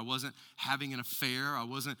word. I wasn't having an affair. I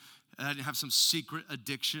didn't have some secret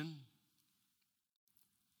addiction.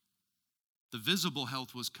 The visible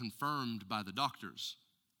health was confirmed by the doctors.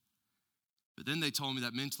 But then they told me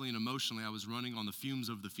that mentally and emotionally I was running on the fumes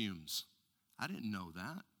of the fumes. I didn't know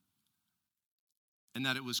that. And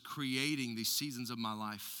that it was creating these seasons of my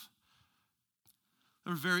life that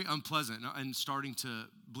were very unpleasant and starting to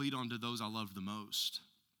bleed onto those I loved the most.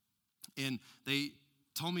 And they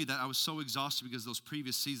told me that I was so exhausted because those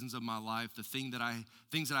previous seasons of my life, the things that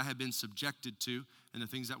I had been subjected to and the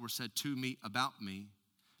things that were said to me about me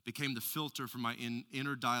became the filter for my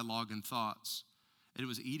inner dialogue and thoughts. And it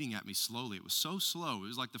was eating at me slowly. It was so slow. It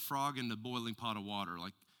was like the frog in the boiling pot of water,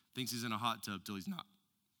 like thinks he's in a hot tub till he's not.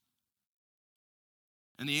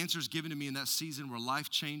 And the answers given to me in that season were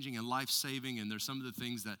life-changing and life-saving, and there's some of the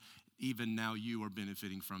things that even now you are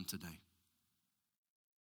benefiting from today.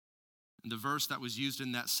 And the verse that was used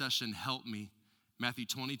in that session helped me. Matthew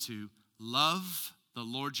 22, love the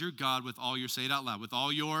Lord your God with all your, say it out loud, with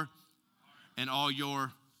all your, and all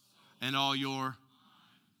your, and all your.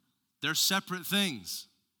 They're separate things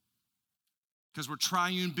because we're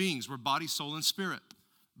triune beings. We're body, soul, and spirit.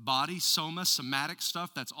 Body, soma, somatic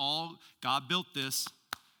stuff, that's all. God built this.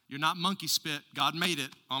 You're not monkey spit. God made it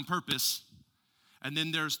on purpose. And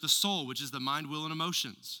then there's the soul, which is the mind, will, and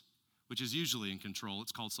emotions, which is usually in control.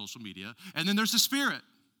 It's called social media. And then there's the spirit.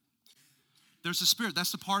 There's the spirit.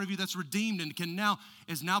 That's the part of you that's redeemed and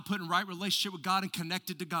is now put in right relationship with God and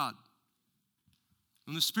connected to God.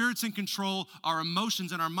 When the spirit's in control, our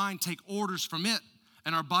emotions and our mind take orders from it,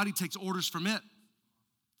 and our body takes orders from it.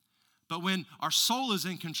 But when our soul is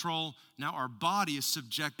in control, now our body is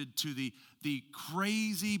subjected to the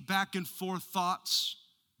crazy back and forth thoughts.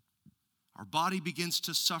 Our body begins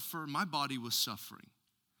to suffer. My body was suffering.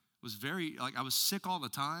 It was I was sick all the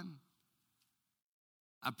time.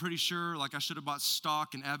 I'm pretty sure I should have bought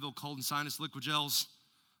stock in Advil cold and sinus liquid gels.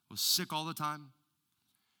 I was sick all the time.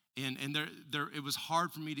 And it was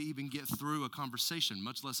hard for me to even get through a conversation,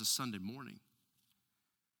 much less a Sunday morning.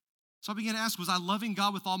 So I began to ask, was I loving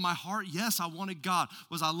God with all my heart? Yes, I wanted God.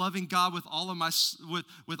 Was I loving God with all of my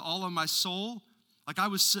soul? I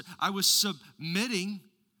was submitting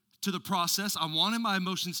to the process. I wanted my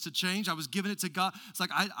emotions to change. I was giving it to God. It's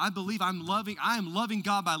I believe I am loving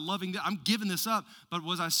God by loving. I'm giving this up. But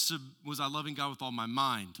was I loving God with all my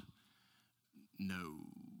mind? No.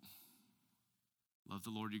 Love the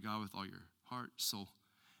Lord your God with all your heart, soul,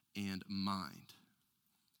 and mind.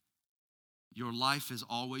 Your life is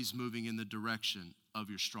always moving in the direction of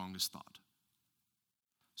your strongest thought.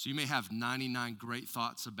 So you may have 99 great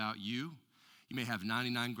thoughts about you. You may have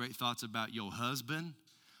 99 great thoughts about your husband,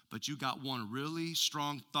 but you got one really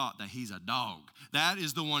strong thought that he's a dog. That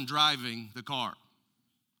is the one driving the car.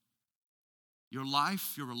 Your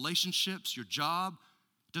life, your relationships, your job,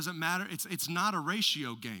 doesn't matter. It's not a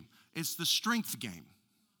ratio game. It's the strength game.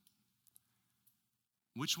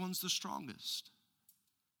 Which one's the strongest?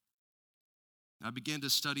 I began to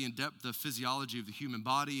study in depth the physiology of the human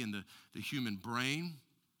body and the human brain.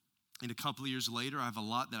 And a couple of years later, I have a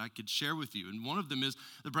lot that I could share with you. And one of them is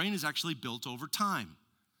the brain is actually built over time.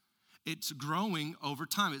 It's growing over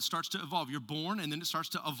time. It starts to evolve. You're born, and then it starts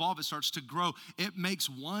to evolve. It starts to grow. It makes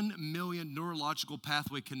 1 million neurological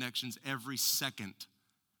pathway connections every second.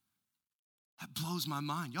 That blows my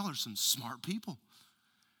mind. Y'all are some smart people.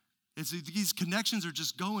 These connections are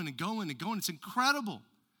just going and going and going. It's incredible.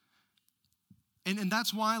 And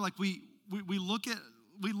that's why we look at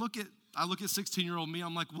I look at 16-year-old me,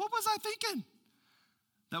 I'm like, what was I thinking?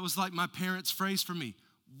 That was my parents' phrase for me.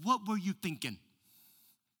 What were you thinking?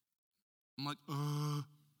 I'm like,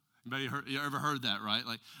 You ever heard that, right?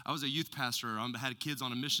 I was a youth pastor. I had kids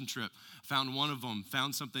on a mission trip. Found one of them,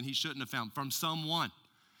 found something he shouldn't have found from someone.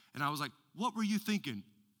 And I was like, what were you thinking?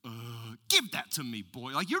 Give that to me,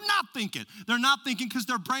 boy. You're not thinking. They're not thinking because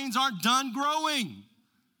their brains aren't done growing.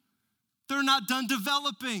 They're not done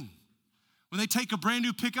developing. When they take a brand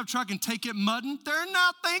new pickup truck and take it mudding, they're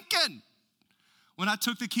not thinking. When I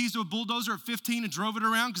took the keys to a bulldozer at 15 and drove it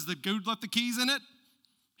around because the dude left the keys in it,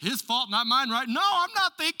 his fault, not mine, right? No, I'm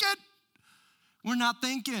not thinking. We're not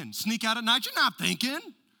thinking. Sneak out at night, you're not thinking.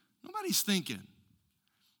 Nobody's thinking.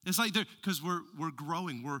 It's because we're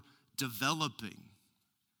growing, we're developing.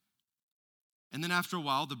 And then after a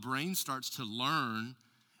while, the brain starts to learn,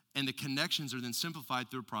 and the connections are then simplified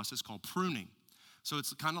through a process called pruning. So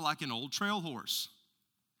it's kind of like an old trail horse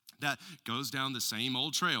that goes down the same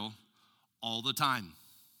old trail all the time.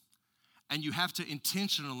 And you have to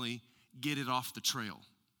intentionally get it off the trail.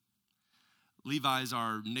 Levi's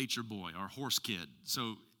our nature boy, our horse kid.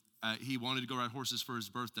 So he wanted to go ride horses for his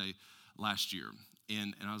birthday last year.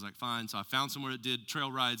 And I was like, fine. So I found somewhere that did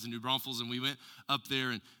trail rides in New Braunfels, and we went up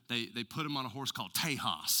there, and they put him on a horse called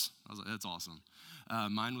Tejas. I was like, that's awesome.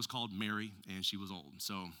 Mine was called Mary, and she was old,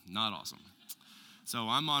 so not awesome. So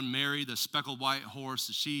I'm on Mary, the speckled white horse.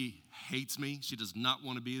 She hates me. She does not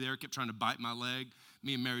want to be there. Kept trying to bite my leg.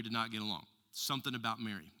 Me and Mary did not get along. Something about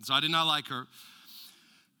Mary. So I did not like her.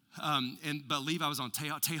 But Levi was on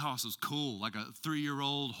Tejas. Tejas was cool, like a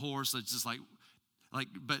 3-year-old horse that's just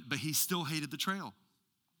but he still hated the trail.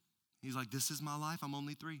 He's like, this is my life. I'm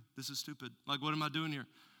only 3. This is stupid. What am I doing here?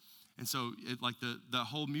 And so the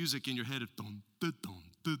whole music in your head of dum, dum,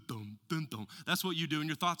 dum, dum, dum, dum. That's what you do in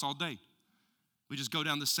your thoughts all day. We just go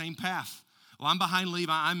down the same path. Well, I'm behind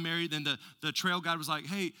Levi. I'm married. Then the trail guide was like,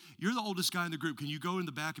 hey, you're the oldest guy in the group. Can you go in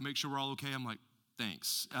the back and make sure we're all okay? I'm like,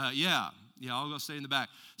 thanks. Yeah, I'll go stay in the back.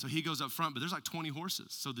 So he goes up front, but there's 20 horses.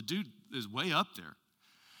 So the dude is way up there.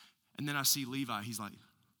 And then I see Levi. He's like,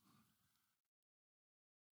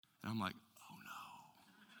 and I'm like, oh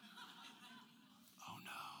no.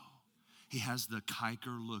 He has the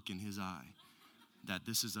kiker look in his eye that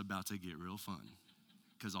this is about to get real fun.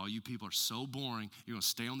 Because all you people are so boring. You're going to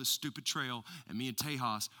stay on this stupid trail, and me and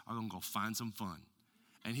Tejas are going to go find some fun.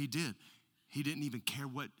 And he did. He didn't even care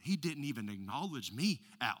he didn't even acknowledge me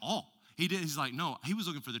at all. He's like, no, he was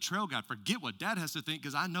looking for the trail guide. Forget what Dad has to think,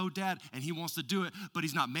 because I know Dad and he wants to do it, but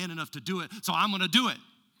he's not man enough to do it, so I'm going to do it.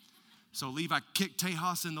 So Levi kicked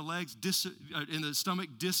Tejas in the legs, in the stomach,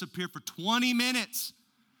 disappeared for 20 minutes.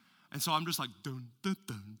 And so I'm just like, dun, dun,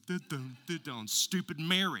 dun, dun, dun, dun, dun, stupid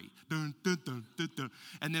Mary. Dun, dun, dun, dun, dun.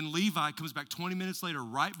 And then Levi comes back 20 minutes later,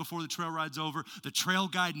 right before the trail ride's over. The trail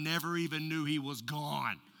guide never even knew he was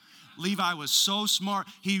gone. Levi was so smart.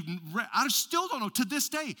 I still don't know, to this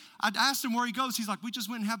day. I asked him where he goes. He's like, we just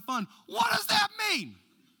went and had fun. What does that mean?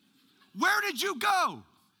 Where did you go?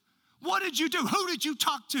 What did you do? Who did you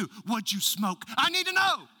talk to? What'd you smoke? I need to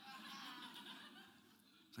know.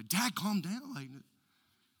 It's like, Dad, calm down. Like,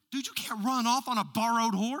 dude, you can't run off on a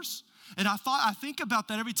borrowed horse. And I think about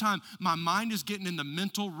that every time my mind is getting in the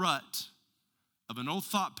mental rut of an old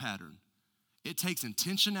thought pattern. It takes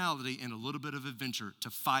intentionality and a little bit of adventure to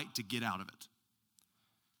fight to get out of it.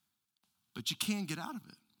 But you can get out of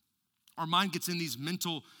it. Our mind gets in these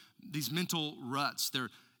mental ruts.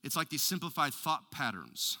 It's like these simplified thought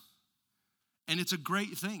patterns. And it's a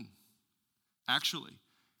great thing, actually,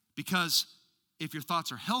 because if your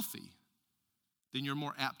thoughts are healthy, then you're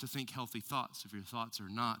more apt to think healthy thoughts. If your thoughts are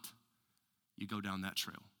not, you go down that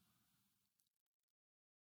trail.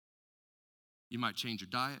 You might change your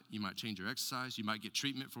diet. You might change your exercise. You might get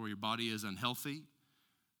treatment for where your body is unhealthy.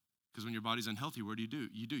 Because when your body's unhealthy, what do?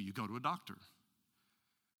 You go to a doctor.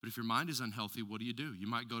 But if your mind is unhealthy, what do? You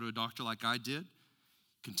might go to a doctor like I did,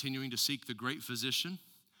 continuing to seek the great physician.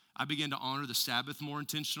 I began to honor the Sabbath more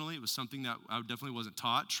intentionally. It was something that I definitely wasn't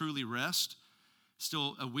taught. Truly rest.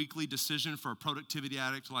 Still a weekly decision for a productivity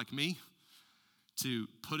addict like me to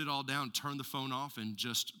put it all down, turn the phone off, and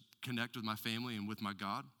just connect with my family and with my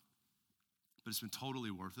God. But it's been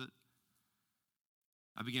totally worth it.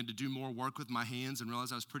 I began to do more work with my hands and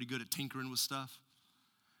realized I was pretty good at tinkering with stuff.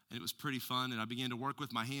 And it was pretty fun. And I began to work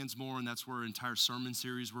with my hands more, and that's where entire sermon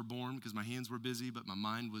series were born, because my hands were busy, but my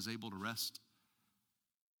mind was able to rest.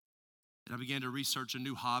 And I began to research a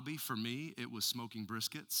new hobby for me. It was smoking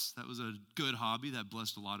briskets. That was a good hobby that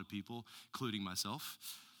blessed a lot of people, including myself.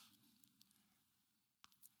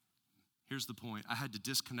 Here's the point. I had to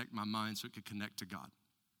disconnect my mind so it could connect to God.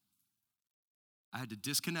 I had to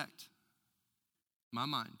disconnect my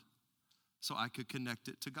mind so I could connect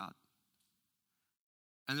it to God.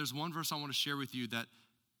 And there's one verse I want to share with you that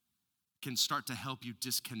can start to help you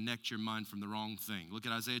disconnect your mind from the wrong thing. Look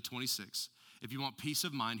at Isaiah 26. If you want peace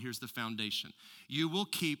of mind, here's the foundation. You will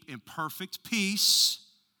keep in perfect peace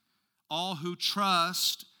all who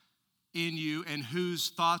trust in you and whose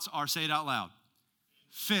thoughts are, say it out loud,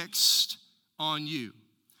 fixed on you.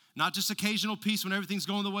 Not just occasional peace when everything's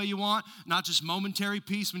going the way you want, not just momentary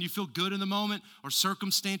peace when you feel good in the moment, or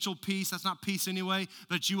circumstantial peace. That's not peace anyway,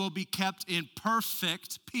 but you will be kept in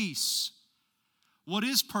perfect peace. What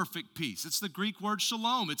is perfect peace? It's the Greek word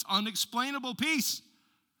shalom. It's unexplainable peace.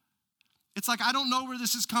 It's like, I don't know where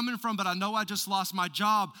this is coming from, but I know I just lost my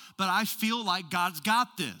job, but I feel like God's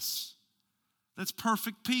got this. That's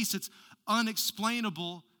perfect peace. It's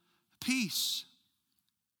unexplainable peace.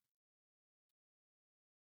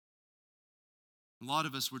 A lot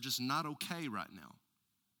of us, we're just not okay right now.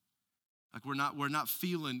 Like we're not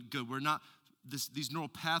feeling good. These neural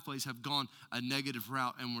pathways have gone a negative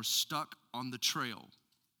route, and we're stuck on the trail.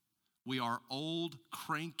 We are old,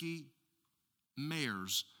 cranky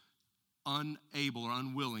mares, unable or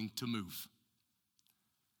unwilling to move.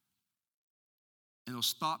 And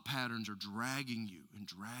those thought patterns are dragging you and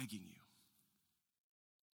dragging you.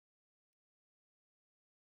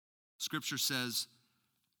 Scripture says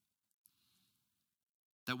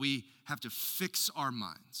that we have to fix our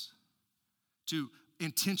minds, to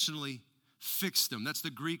intentionally fix them. That's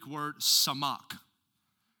the Greek word samak,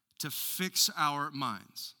 to fix our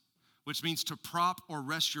minds, which means to prop or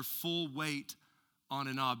rest your full weight on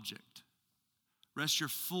an object. Rest your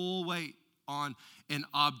full weight on an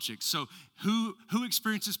object. So who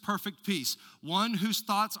experiences perfect peace? One whose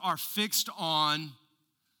thoughts are fixed on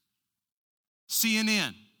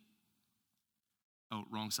CNN. Oh,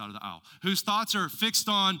 wrong side of the aisle. Whose thoughts are fixed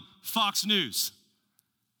on Fox News.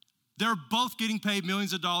 They're both getting paid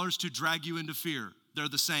millions of dollars to drag you into fear. They're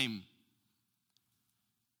the same.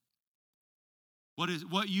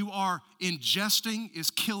 What you are ingesting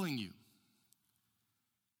is killing you.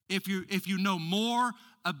 If you know more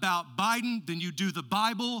about Biden than you do the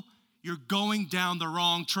Bible, you're going down the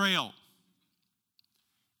wrong trail.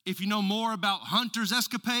 If you know more about Hunter's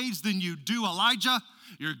escapades than you do Elijah,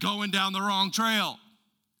 you're going down the wrong trail.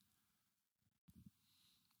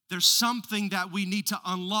 There's something that we need to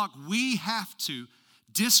unlock. We have to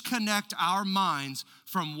disconnect our minds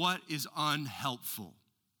from what is unhelpful.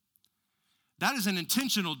 That is an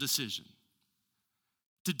intentional decision.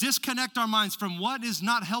 To disconnect our minds from what is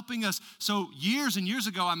not helping us. So years and years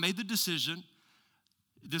ago, I made the decision.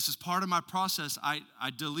 This is part of my process. I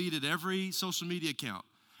deleted every social media account.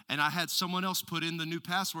 And I had someone else put in the new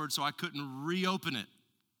password so I couldn't reopen it.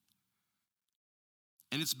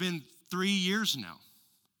 And it's been 3 years now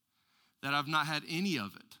that I've not had any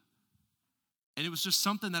of it. And it was just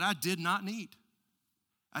something that I did not need.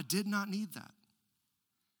 I did not need that.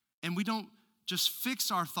 And we don't just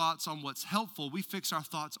fix our thoughts on what's helpful. We fix our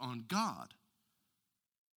thoughts on God.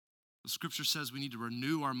 The scripture says we need to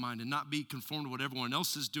renew our mind and not be conformed to what everyone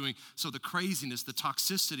else is doing. So the craziness, the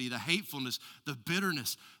toxicity, the hatefulness, the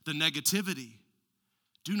bitterness, the negativity.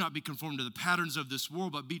 Do not be conformed to the patterns of this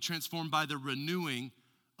world, but be transformed by the renewing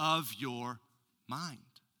of your mind.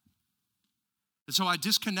 And so I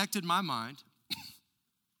disconnected my mind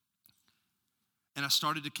and I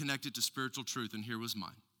started to connect it to spiritual truth, and here was mine.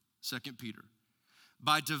 2 Peter.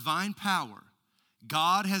 By divine power,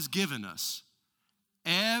 God has given us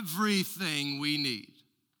everything we need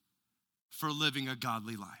for living a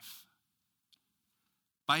godly life.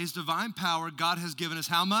 By his divine power, God has given us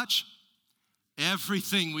how much?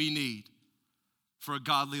 Everything we need for a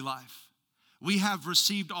godly life. We have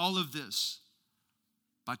received all of this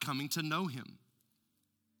by coming to know him,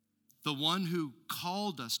 the one who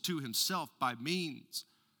called us to himself by means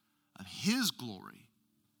of his glory.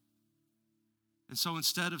 And so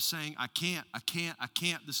instead of saying, I can't,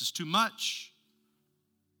 this is too much,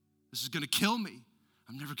 this is gonna kill me,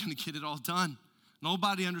 I'm never gonna get it all done,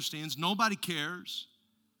 nobody understands, nobody cares.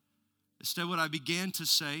 Instead, what I began to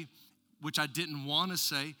say, which I didn't want to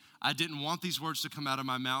say, I didn't want these words to come out of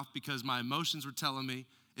my mouth because my emotions were telling me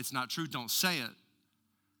it's not true, don't say it.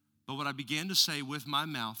 But what I began to say with my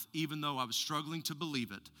mouth, even though I was struggling to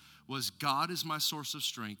believe it, was God is my source of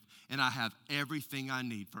strength, and I have everything I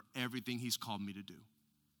need for everything he's called me to do.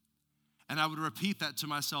 And I would repeat that to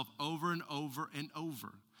myself over and over and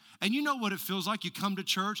over. And you know what it feels like? You come to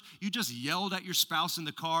church, you just yelled at your spouse in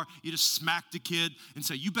the car, you just smacked the kid and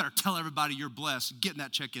say, you better tell everybody you're blessed, get in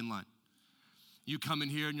that check-in line. You come in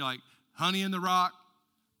here and you're like, honey in the rock,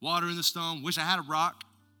 water in the stone, wish I had a rock.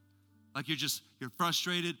 Like you're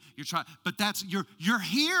frustrated, you're trying, but you're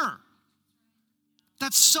here.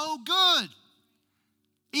 That's so good.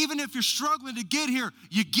 Even if you're struggling to get here,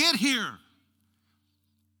 you get here.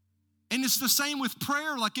 And it's the same with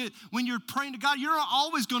prayer. When you're praying to God, you're not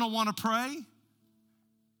always going to want to pray.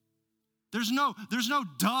 There's no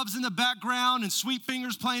doves in the background and sweet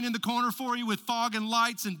fingers playing in the corner for you with fog and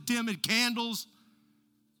lights and dim and candles.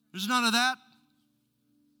 There's none of that.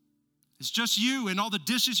 It's just you and all the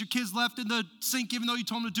dishes your kids left in the sink, even though you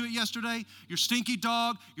told them to do it yesterday, your stinky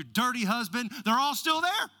dog, your dirty husband, they're all still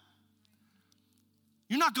there.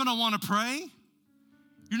 You're not going to want to pray.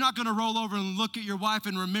 You're not going to roll over and look at your wife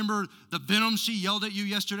and remember the venom she yelled at you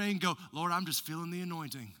yesterday and go, Lord, I'm just feeling the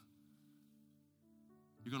anointing.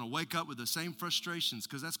 You're going to wake up with the same frustrations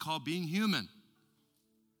because that's called being human.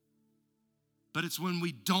 But it's when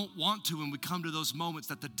we don't want to and we come to those moments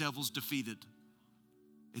that the devil's defeated.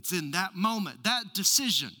 It's in that moment, that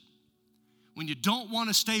decision, when you don't want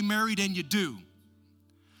to stay married and you do.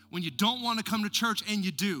 When you don't want to come to church and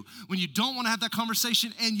you do. When you don't want to have that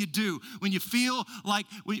conversation and you do. When you feel like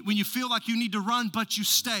you need to run but you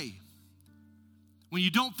stay. When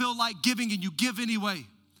you don't feel like giving and you give anyway.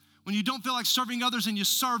 When you don't feel like serving others and you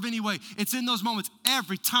serve anyway. It's in those moments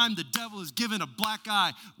every time the devil is given a black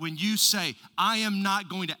eye when you say, I am not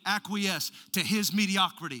going to acquiesce to his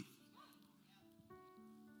mediocrity.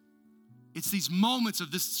 It's these moments of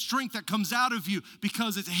this strength that comes out of you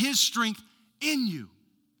because it's his strength in you.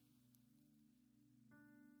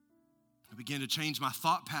 I began to change my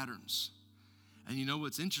thought patterns. And you know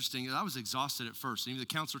what's interesting? I was exhausted at first. And even the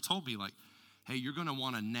counselor told me, hey, you're going to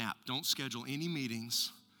want a nap. Don't schedule any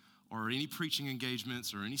meetings or any preaching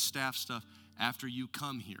engagements or any staff stuff after you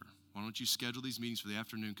come here. Why don't you schedule these meetings for the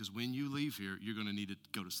afternoon? Because when you leave here, you're going to need to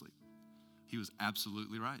go to sleep. He was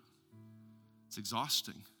absolutely right. It's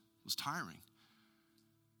exhausting. It was tiring.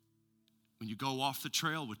 When you go off the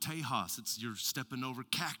trail with Tejas, you're stepping over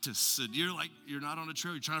cactus and you're not on the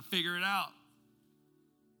trail, you're trying to figure it out.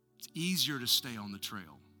 It's easier to stay on the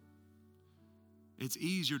trail. It's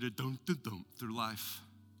easier to dump through life.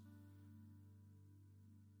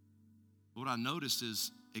 What I noticed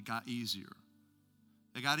is it got easier.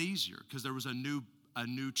 It got easier because there was a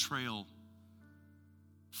new trail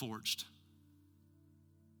forged.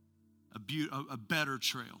 A better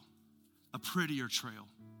trail. A prettier trail.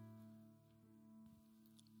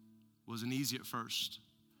 Wasn't easy at first,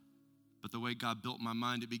 but the way God built my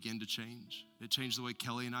mind, it began to change. It changed the way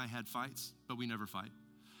Kelly and I had fights, but we never fight.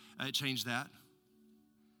 It changed that.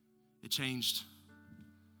 It changed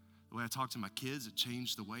the way I talked to my kids. It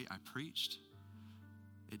changed the way I preached.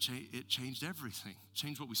 It changed everything. It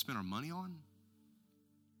changed what we spent our money on.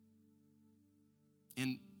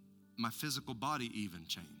 And my physical body even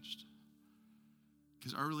changed.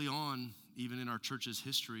 Because early on, even in our church's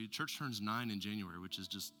history, church turns 9 in January, which is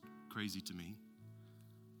just crazy to me.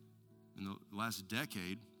 In the last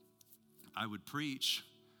decade, I would preach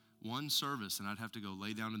one service and I'd have to go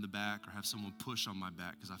lay down in the back or have someone push on my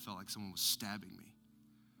back because I felt like someone was stabbing me.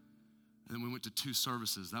 And then we went to 2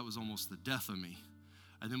 services. That was almost the death of me.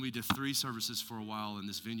 And then we did 3 services for a while in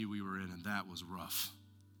this venue we were in, and that was rough.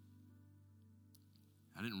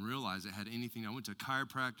 I didn't realize it had anything. I went to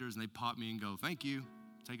chiropractors and they popped me and go, thank you,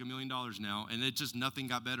 take $1 million now. And it just, nothing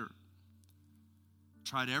got better.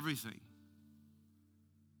 Tried everything.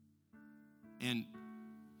 And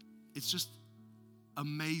it's just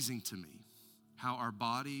amazing to me how our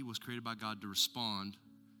body was created by God to respond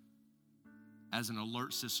as an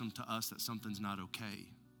alert system to us that something's not okay.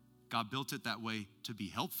 God built it that way to be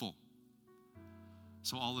helpful.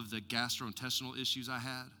 So all of the gastrointestinal issues I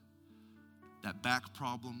had, that back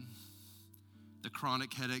problem, the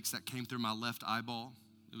chronic headaches that came through my left eyeball,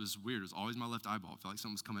 it was weird. It was always my left eyeball. I felt like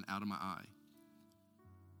something was coming out of my eye.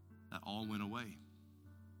 That all went away.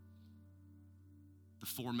 The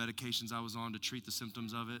 4 medications I was on to treat the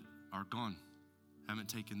symptoms of it are gone. Haven't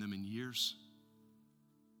taken them in years.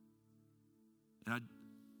 And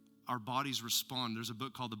our bodies respond. There's a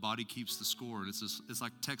book called The Body Keeps the Score, and it's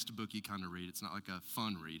like textbooky kind of read. It's not like a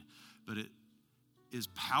fun read, but it is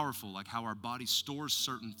powerful, like how our body stores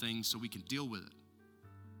certain things so we can deal with it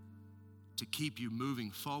to keep you moving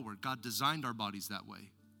forward. God designed our bodies that way.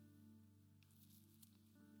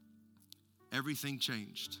 Everything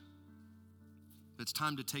changed. It's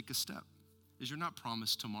time to take a step. You're not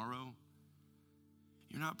promised tomorrow.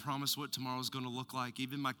 You're not promised what tomorrow's going to look like.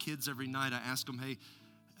 Even my kids, every night I ask them, hey,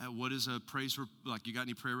 what is a praise, like you got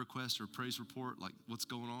any prayer requests or praise report? Like what's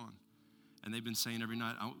going on? And they've been saying every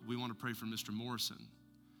night, we want to pray for Mr. Morrison.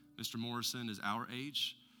 Mr. Morrison is our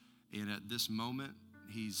age, and at this moment,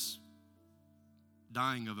 he's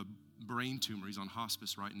dying of a brain tumor. He's on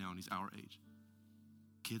hospice right now, and he's our age.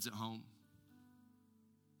 Kids at home.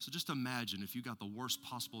 So just imagine if you got the worst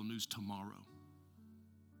possible news tomorrow.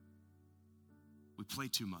 We play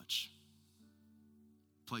too much.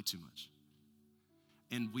 Play too much.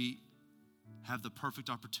 And we have the perfect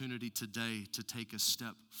opportunity today to take a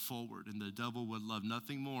step forward. And the devil would love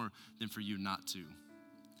nothing more than for you not to.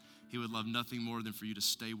 He would love nothing more than for you to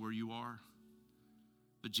stay where you are.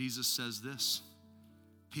 But Jesus says this,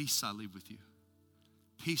 peace I leave with you.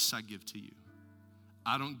 Peace I give to you.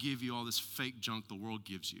 I don't give you all this fake junk the world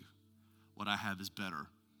gives you. What I have is better,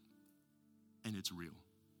 and it's real.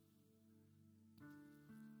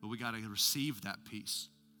 But we got to receive that peace.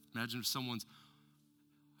 Imagine if someone's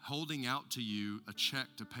holding out to you a check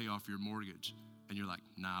to pay off your mortgage, and you're like,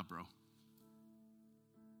 nah, bro.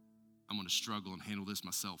 I'm going to struggle and handle this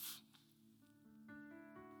myself.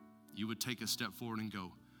 You would take a step forward and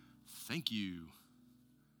go, thank you.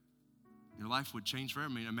 Your life would change forever.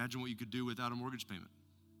 I mean, imagine what you could do without a mortgage payment.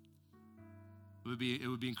 It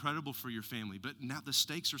would be incredible for your family. But now the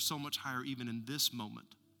stakes are so much higher even in this moment.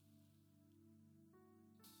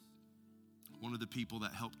 One of the people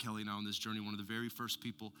that helped Kelly and I on this journey, one of the very first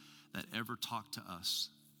people that ever talked to us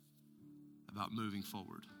about moving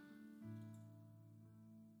forward,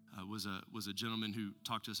 was a gentleman who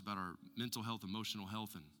talked to us about our mental health, emotional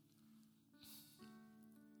health, and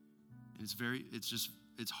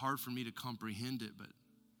it's hard for me to comprehend it, but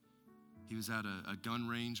he was at a gun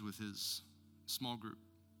range with his small group.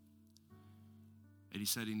 And he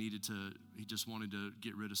said he just wanted to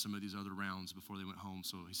get rid of some of these other rounds before they went home.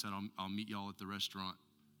 So he said, I'll meet y'all at the restaurant.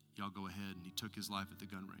 Y'all go ahead. And he took his life at the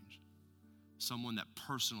gun range. Someone that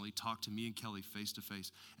personally talked to me and Kelly face to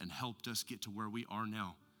face and helped us get to where we are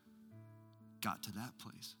now got to that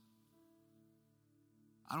place.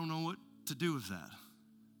 I don't know what to do with that.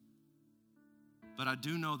 But I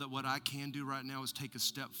do know that what I can do right now is take a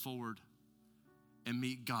step forward and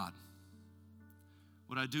meet God.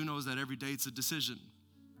 What I do know is that every day it's a decision.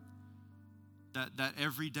 That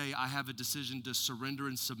every day I have a decision to surrender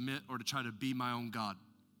and submit or to try to be my own God.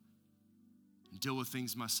 And deal with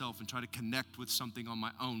things myself and try to connect with something on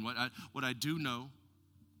my own. What I do know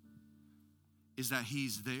is that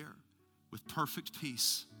He's there with perfect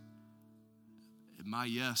peace. And my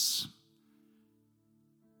yes,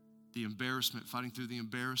 the embarrassment, fighting through the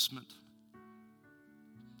embarrassment,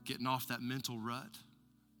 getting off that mental rut.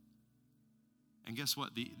 And guess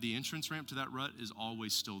what? The entrance ramp to that rut is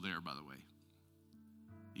always still there, by the way.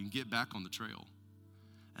 You can get back on the trail.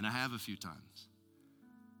 and I have a few times.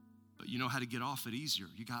 But you know how to get off it easier.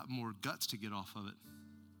 You got more guts to get off of it.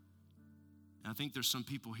 And I think there's some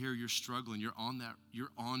people here, you're struggling. You're on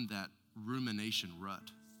that rumination rut.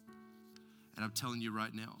 And I'm telling you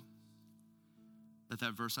right now,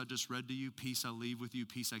 that verse I just read to you, peace I leave with you,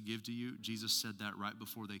 peace I give to you, Jesus said that right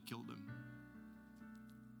before they killed him.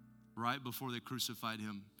 Right before they crucified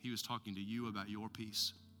him, he was talking to you about your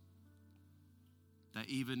peace. That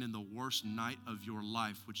even in the worst night of your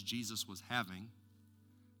life, which Jesus was having,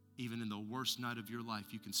 even in the worst night of your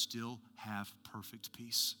life, you can still have perfect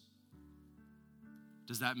peace.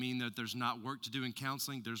 Does that mean that there's not work to do in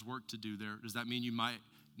counseling? There's work to do there. Does that mean you might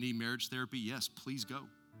need marriage therapy? Yes, please go.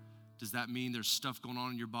 Does that mean there's stuff going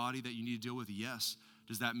on in your body that you need to deal with? Yes.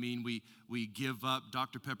 Does that mean we give up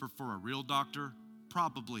Dr. Pepper for a real doctor?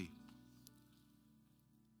 Probably.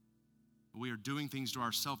 We are doing things to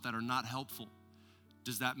ourselves that are not helpful.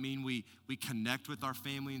 Does that mean we connect with our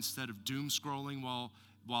family instead of doom scrolling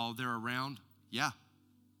while they're around? Yeah.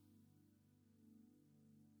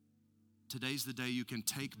 Today's the day you can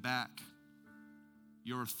take back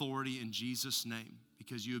your authority in Jesus' name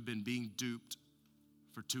because you have been being duped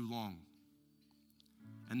for too long.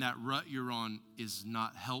 And that rut you're on is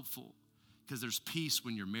not helpful because there's peace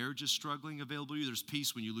when your marriage is struggling available to you. There's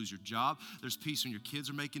peace when you lose your job. There's peace when your kids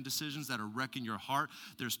are making decisions that are wrecking your heart.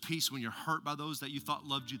 There's peace when you're hurt by those that you thought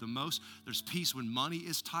loved you the most. There's peace when money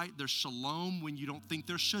is tight. There's shalom when you don't think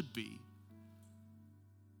there should be.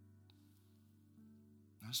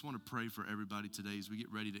 I just want to pray for everybody today as we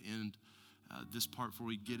get ready to end this part before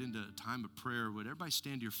we get into a time of prayer. Would everybody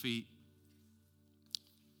stand to your feet?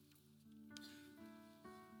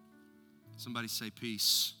 Somebody say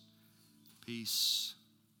peace. Peace.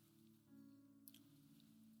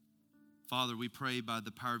 Father, we pray by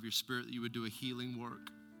the power of your Spirit that you would do a healing work.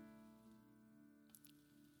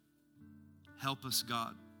 Help us,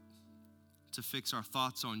 God, to fix our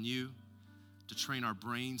thoughts on you, to train our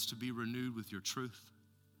brains to be renewed with your truth.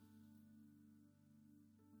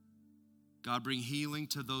 God, bring healing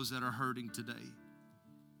to those that are hurting today.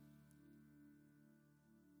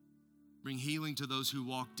 Bring healing to those who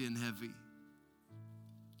walked in heavy.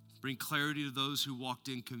 Bring clarity to those who walked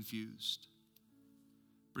in confused.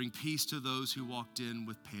 Bring peace to those who walked in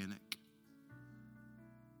with panic.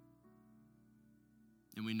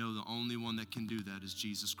 And we know the only one that can do that is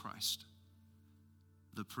Jesus Christ,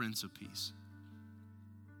 the Prince of Peace.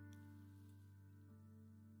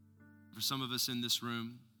 For some of us in this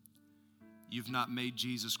room, you've not made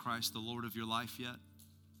Jesus Christ the Lord of your life yet.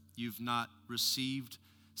 You've not received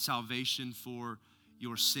salvation for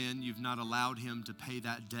your sin. You've not allowed him to pay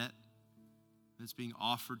that debt that's being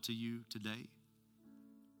offered to you today.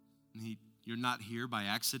 And you're not here by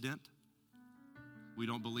accident. We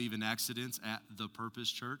don't believe in accidents at the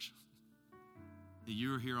Purpose Church.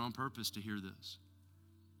 You're here on purpose to hear this.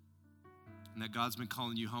 And that God's been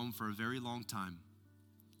calling you home for a very long time.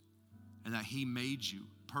 And that he made you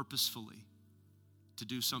purposefully to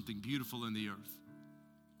do something beautiful in the earth.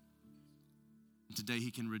 And today he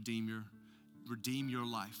can redeem your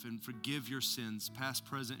life and forgive your sins, past,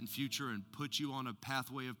 present, and future, and put you on a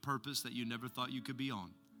pathway of purpose that you never thought you could be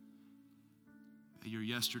on. Your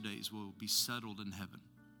yesterdays will be settled in heaven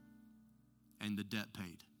and the debt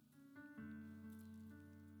paid.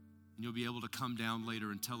 And you'll be able to come down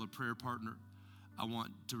later and tell a prayer partner, I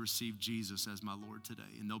want to receive Jesus as my Lord today.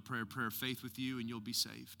 And they'll pray a prayer of faith with you and you'll be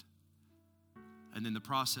saved. And then the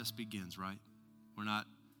process begins, right? We're not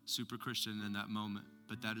super Christian in that moment,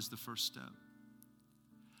 but that is the first step.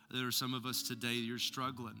 There are some of us today, you're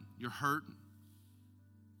struggling, you're hurting.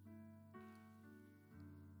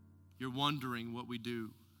 You're wondering what we do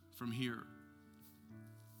from here.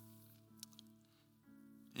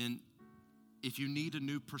 And if you need a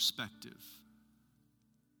new perspective,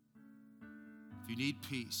 if you need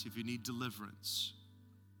peace, if you need deliverance,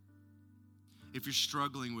 if you're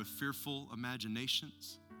struggling with fearful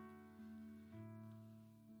imaginations,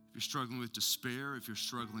 if you're struggling with despair, if you're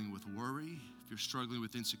struggling with worry, if you're struggling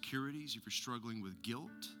with insecurities, if you're struggling with guilt,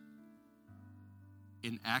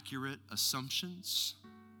 inaccurate assumptions,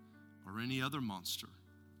 or any other monster,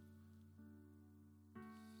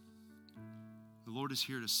 the Lord is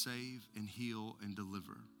here to save and heal and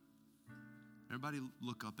deliver. Everybody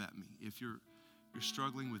look up at me if you're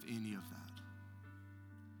struggling with any of that,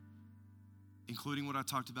 including what I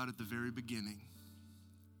talked about at the very beginning.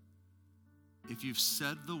 If you've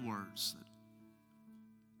said the words that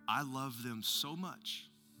I love them so much,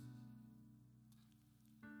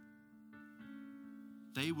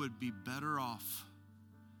 they would be better off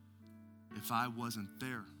if I wasn't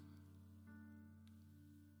there.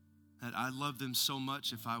 That I love them so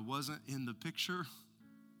much if I wasn't in the picture,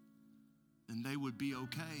 then they would be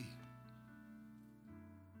okay.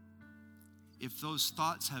 If those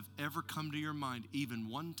thoughts have ever come to your mind, even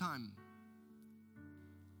one time,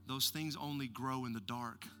 those things only grow in the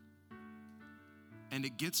dark. And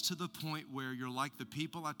it gets to the point where you're like the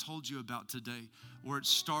people I told you about today, where it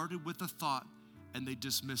started with a thought and they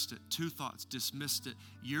dismissed it. 2 thoughts, dismissed it.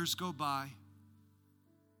 Years go by.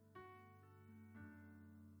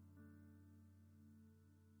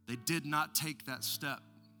 They did not take that step.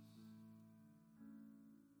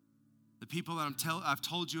 The people that I've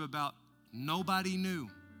told you about, nobody knew.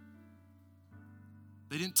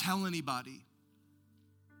 They didn't tell anybody.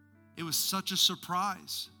 It was such a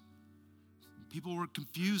surprise. People were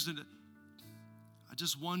confused, and I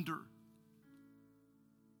just wonder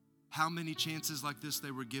how many chances like this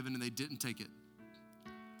they were given and they didn't take it,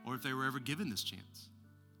 or if they were ever given this chance,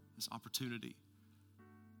 this opportunity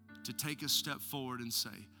to take a step forward and say,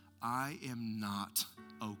 I am not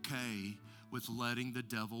okay with letting the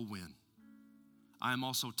devil win. I am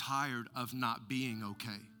also tired of not being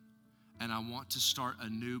okay, and I want to start a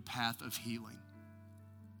new path of healing.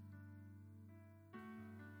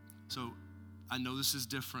 So I know this is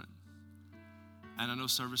different, and I know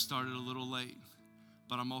service started a little late,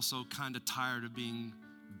 but I'm also kind of tired of being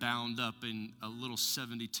bound up in a little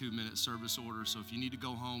 72-minute service order. So if you need to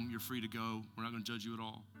go home, you're free to go. We're not going to judge you at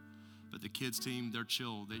all. But the kids team, they're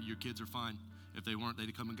chill. Your kids are fine. If they weren't,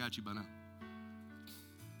 they'd come and got you by now.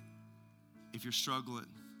 If you're struggling,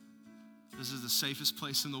 this is the safest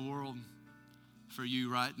place in the world for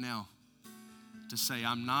you right now to say,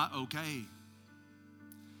 I'm not okay.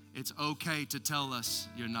 It's okay to tell us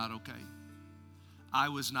you're not okay. I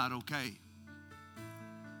was not okay.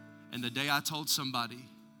 And the day I told somebody,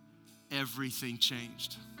 everything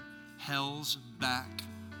changed. Hell's back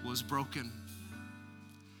was broken.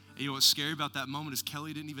 And you know what's scary about that moment is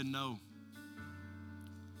Kelly didn't even know.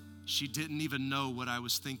 She didn't even know what I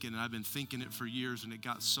was thinking, and I've been thinking it for years, and it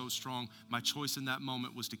got so strong. My choice in that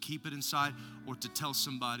moment was to keep it inside or to tell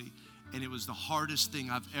somebody, and it was the hardest thing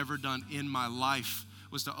I've ever done in my life,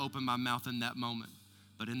 was to open my mouth in that moment.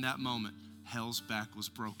 But in that moment, hell's back was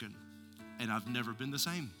broken, and I've never been the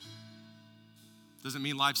same. Doesn't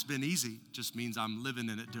mean life's been easy, just means I'm living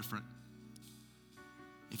in it different.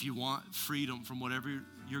 If you want freedom from whatever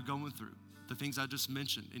you're going through, the things I just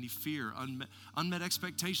mentioned, any fear, unmet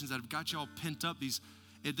expectations that have got you all pent up,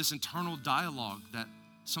 this internal dialogue that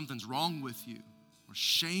something's wrong with you or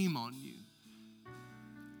shame on you,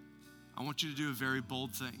 I want you to do a very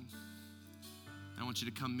bold thing. I want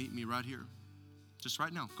you to come meet me right here. Just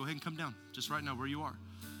right now. Go ahead and come down. Just right now where you are.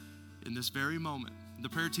 In this very moment. The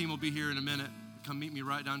prayer team will be here in a minute. Come meet me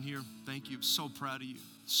right down here. Thank you. So proud of you.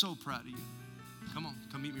 So proud of you. Come on.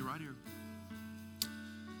 Come meet me right here.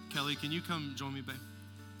 Kelly, can you come join me, babe?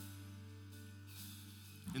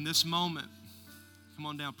 In this moment, come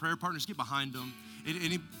on down. Prayer partners, get behind them.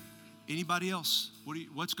 Anybody else?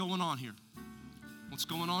 What's going on here? What's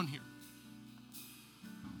going on here?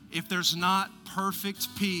 If there's not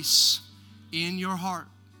perfect peace in your heart,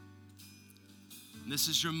 this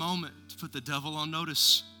is your moment to put the devil on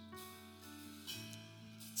notice.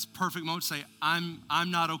 It's a perfect moment to say, I'm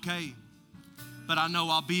not okay, but I know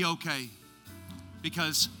I'll be okay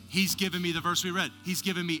because he's given me the verse we read. He's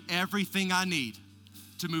given me everything I need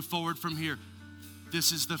to move forward from here.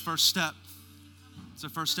 This is the first step. It's the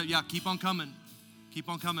first step. Yeah, keep on coming. Keep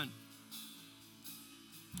on coming.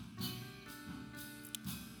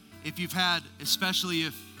 If you've had, especially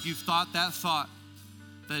if you've thought that thought,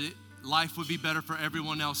 that life would be better for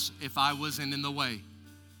everyone else if I wasn't in the way,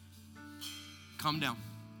 come down.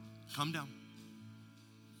 Come down.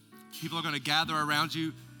 People are going to gather around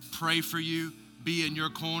you, pray for you, be in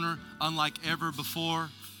your corner unlike ever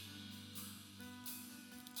before.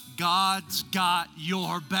 God's got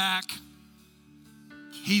your back.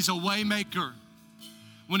 He's a way maker.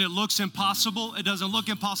 When it looks impossible, it doesn't look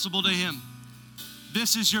impossible to him.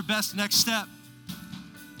 This is your best next step.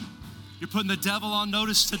 You're putting the devil on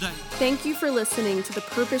notice today. Thank you for listening to the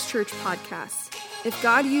Purpose Church podcast. If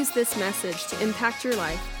God used this message to impact your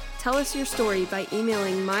life, tell us your story by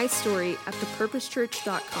emailing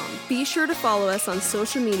mystory@thepurposechurch.com. Be sure to follow us on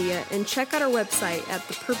social media and check out our website at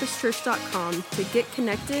thepurposechurch.com to get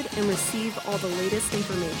connected and receive all the latest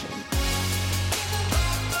information.